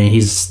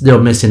he's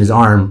still missing his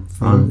arm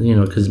from, you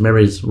know, because remember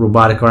his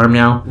robotic arm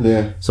now?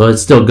 Yeah. So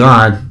it's still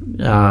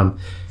gone.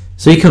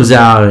 So he comes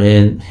out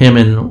and him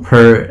and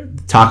her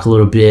talk a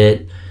little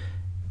bit.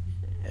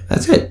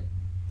 That's it.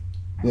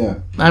 Yeah.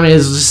 I mean,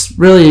 it's just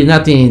really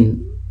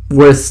nothing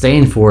worth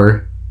staying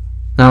for.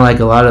 Not like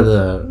a lot of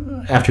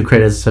the after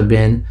credits have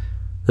been.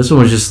 This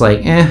one was just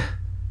like, yeah.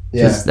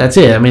 That's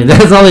it. I mean,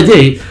 that's all they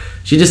did.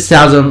 She just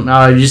tells him,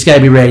 oh, you just got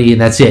to be ready, and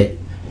that's it.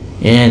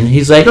 And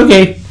he's like,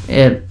 okay,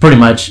 and pretty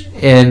much.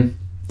 And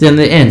then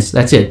it ends.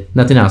 That's it.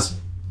 Nothing else.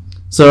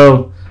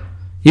 So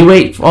you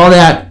wait for all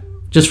that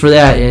just for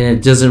that, and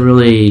it doesn't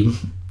really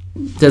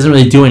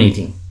do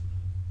anything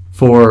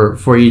for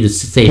you to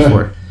stay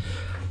for.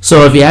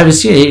 So if you haven't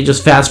seen it, you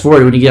just fast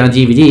forward when you get on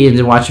DVD and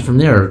then watch it from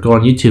there, or go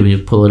on YouTube and you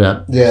pull it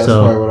up. Yeah, that's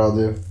probably what I'll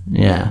do.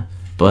 Yeah,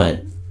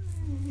 but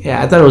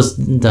yeah, I thought it was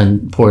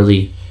done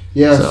poorly.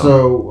 Yeah,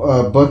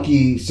 so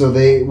Bucky. So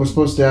what's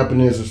supposed to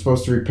happen is they're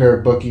supposed to repair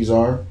Bucky's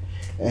arm,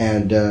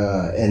 and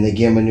they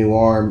give him a new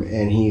arm,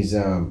 and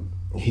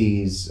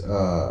he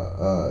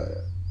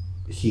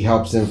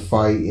helps them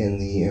fight in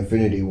the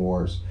Infinity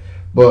Wars.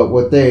 But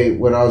what I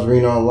was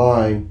reading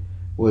online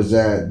was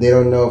that they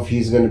don't know if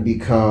he's going to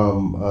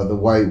become the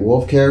White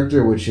Wolf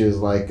character, which is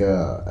like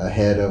a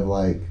head of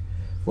like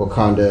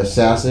Wakanda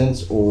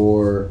assassins,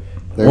 or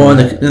well,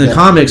 in the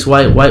comics,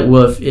 White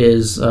Wolf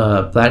is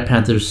Black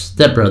Panther's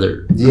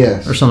stepbrother,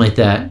 yes, or something like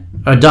that,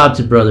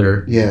 adopted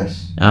brother,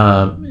 yes.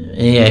 And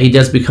yeah, he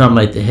does become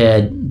like the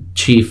head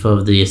chief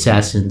of the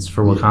assassins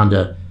for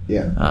Wakanda.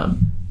 Yeah.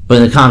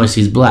 But in the comics,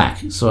 he's black,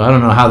 so I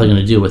don't know how they're going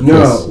to do with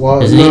this.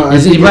 Well, is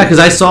he black?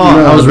 Because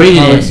I was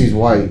reading it. He's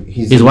white.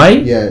 He's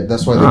white? Yeah,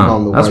 that's why they call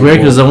him the White Wolf. That's weird,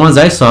 because the ones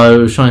I saw, it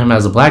was showing him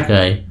as a black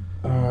guy.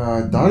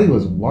 I thought he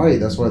was white.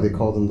 That's why they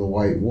called him the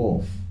White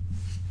Wolf.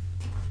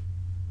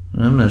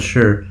 I'm not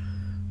sure.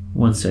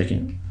 1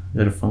 second. I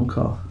got a phone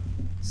call.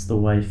 It's the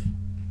wife.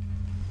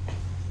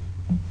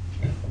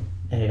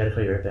 Hey, I gotta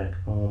call you right back.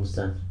 I'm almost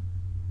done.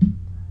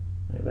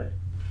 Right back.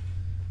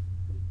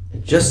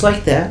 And just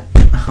like that,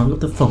 I hung up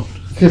the phone.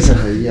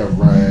 Yeah,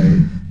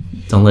 right.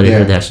 Don't let her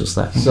hear that, she'll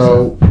slap me.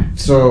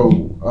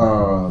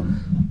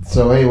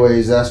 So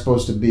anyways, that's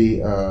supposed to be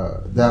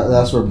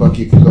that's where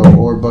Bucky could go,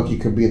 or Bucky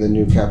could be the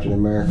new Captain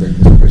America,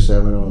 because Chris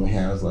Evans only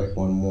has like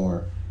one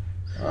more.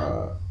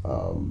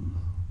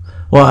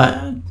 Well,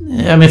 I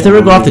mean, if they were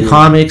to go off the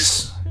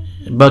comics,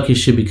 Bucky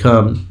should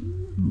become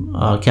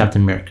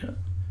Captain America.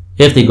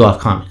 If they go off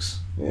comics.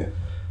 Yeah.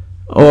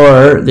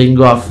 Or they can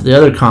go off the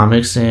other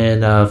comics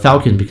and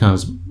Falcon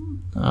becomes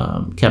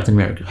Captain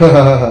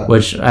America.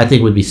 Which I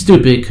think would be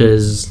stupid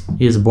because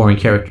he's a boring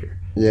character.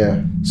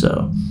 Yeah.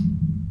 So,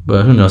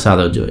 but who knows how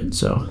they'll do it.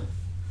 So.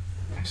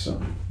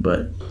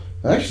 But.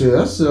 Actually,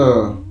 that's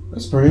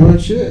pretty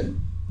much it.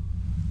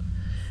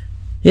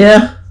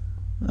 Yeah.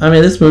 I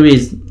mean, this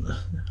movie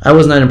I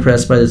was not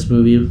impressed by this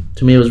movie.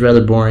 To me, it was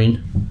rather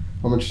boring.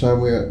 How much time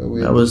we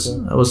I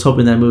was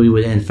hoping that movie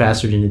would end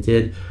faster than it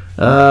did.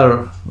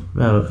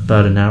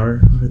 About an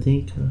hour, I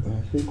think.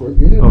 I think we're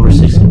good. Over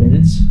 60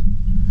 minutes.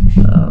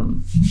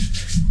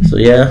 So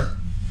yeah.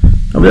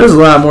 I mean, there's a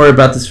lot more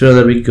about this film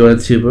that we could go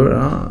into, but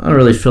I don't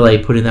really feel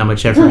like putting that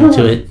much effort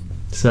into it.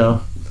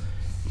 So,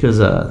 because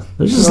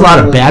there's just a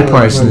lot of bad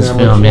parts in this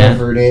film, man.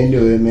 Effort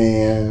into it,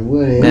 man.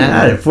 Man,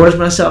 I had to force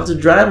myself to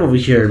drive over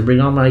here and bring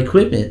all my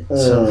equipment.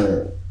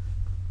 Okay.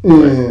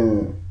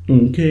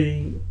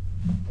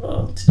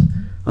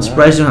 I'm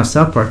surprised you don't have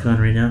South Park on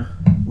right now.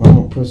 I'm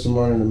gonna put some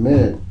on in a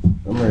minute.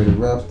 I'm ready to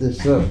wrap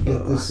this up.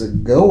 Get this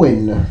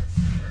going.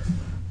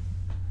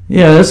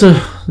 Yeah,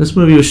 this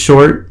movie was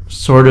short,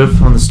 sort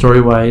of, on the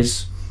story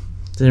wise.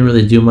 Didn't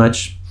really do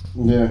much.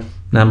 Yeah.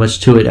 Not much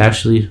to it,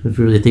 actually, if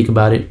you really think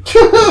about it.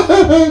 Shut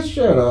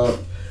up.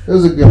 It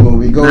was a good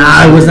movie. It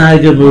was not a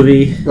good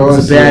movie. It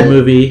was a bad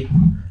movie.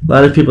 A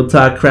lot of people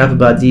talk crap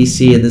about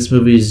DC, and this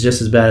movie is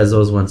just as bad as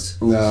those ones.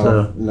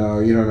 No,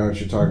 you don't know what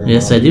you're talking about.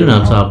 Yes, I do know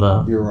what I'm talking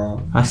about. You're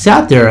wrong. I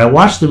sat there. I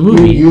watched the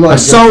movie. I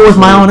saw it with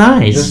my own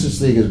eyes.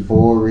 Justice League is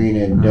boring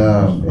and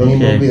dumb. Any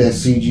movie that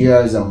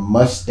CGI is a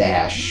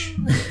mustache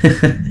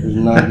is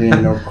not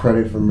getting no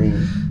credit from me.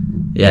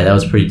 Yeah, that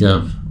was pretty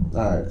dumb. All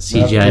right.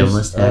 CGI and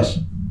mustache.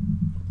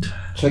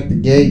 Check the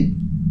gate.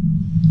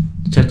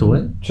 Check the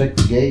what? Check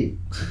the gate.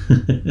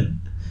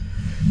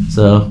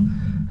 So...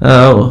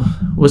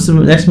 what's the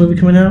next movie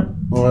coming out?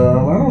 I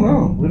don't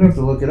know. We'd have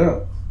to look it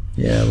up.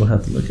 Yeah, we'll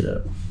have to look it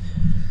up.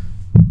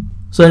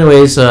 So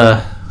anyways,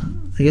 I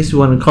guess we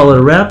want to call it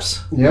a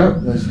wraps? Yep,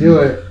 let's do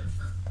it.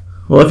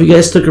 Well, if you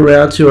guys stuck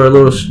around to our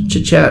little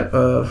chit-chat,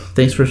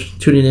 thanks for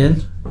tuning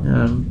in.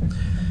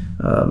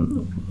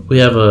 We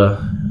have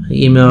an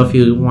email if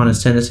you want to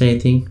send us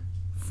anything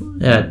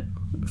at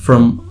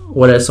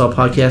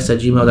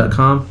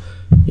fromwhatisawpodcast@gmail.com.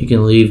 You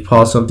can leave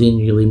Paul something,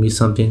 you can leave me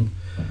something.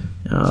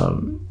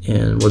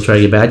 And we'll try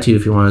to get back to you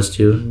if you want us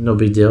to. No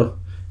big deal.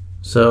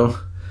 So,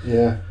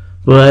 yeah.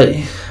 But,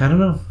 I don't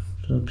know.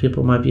 Some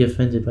people might be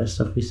offended by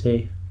stuff we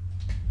say.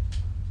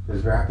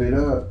 Let's wrap it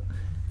up.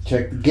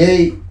 Check the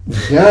gate.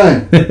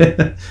 Done.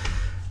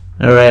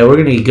 All right, we're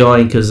going to get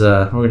going because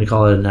we're going to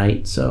call it a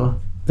night. So,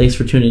 thanks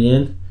for tuning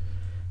in.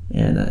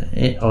 And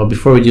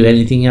before we do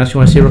anything else you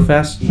want to say real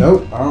fast?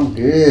 Nope, I'm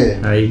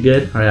good. Are you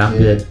good? All right, I'm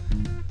good.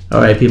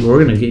 All right, people,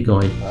 we're going to get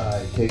going. All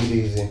right, take it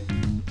easy.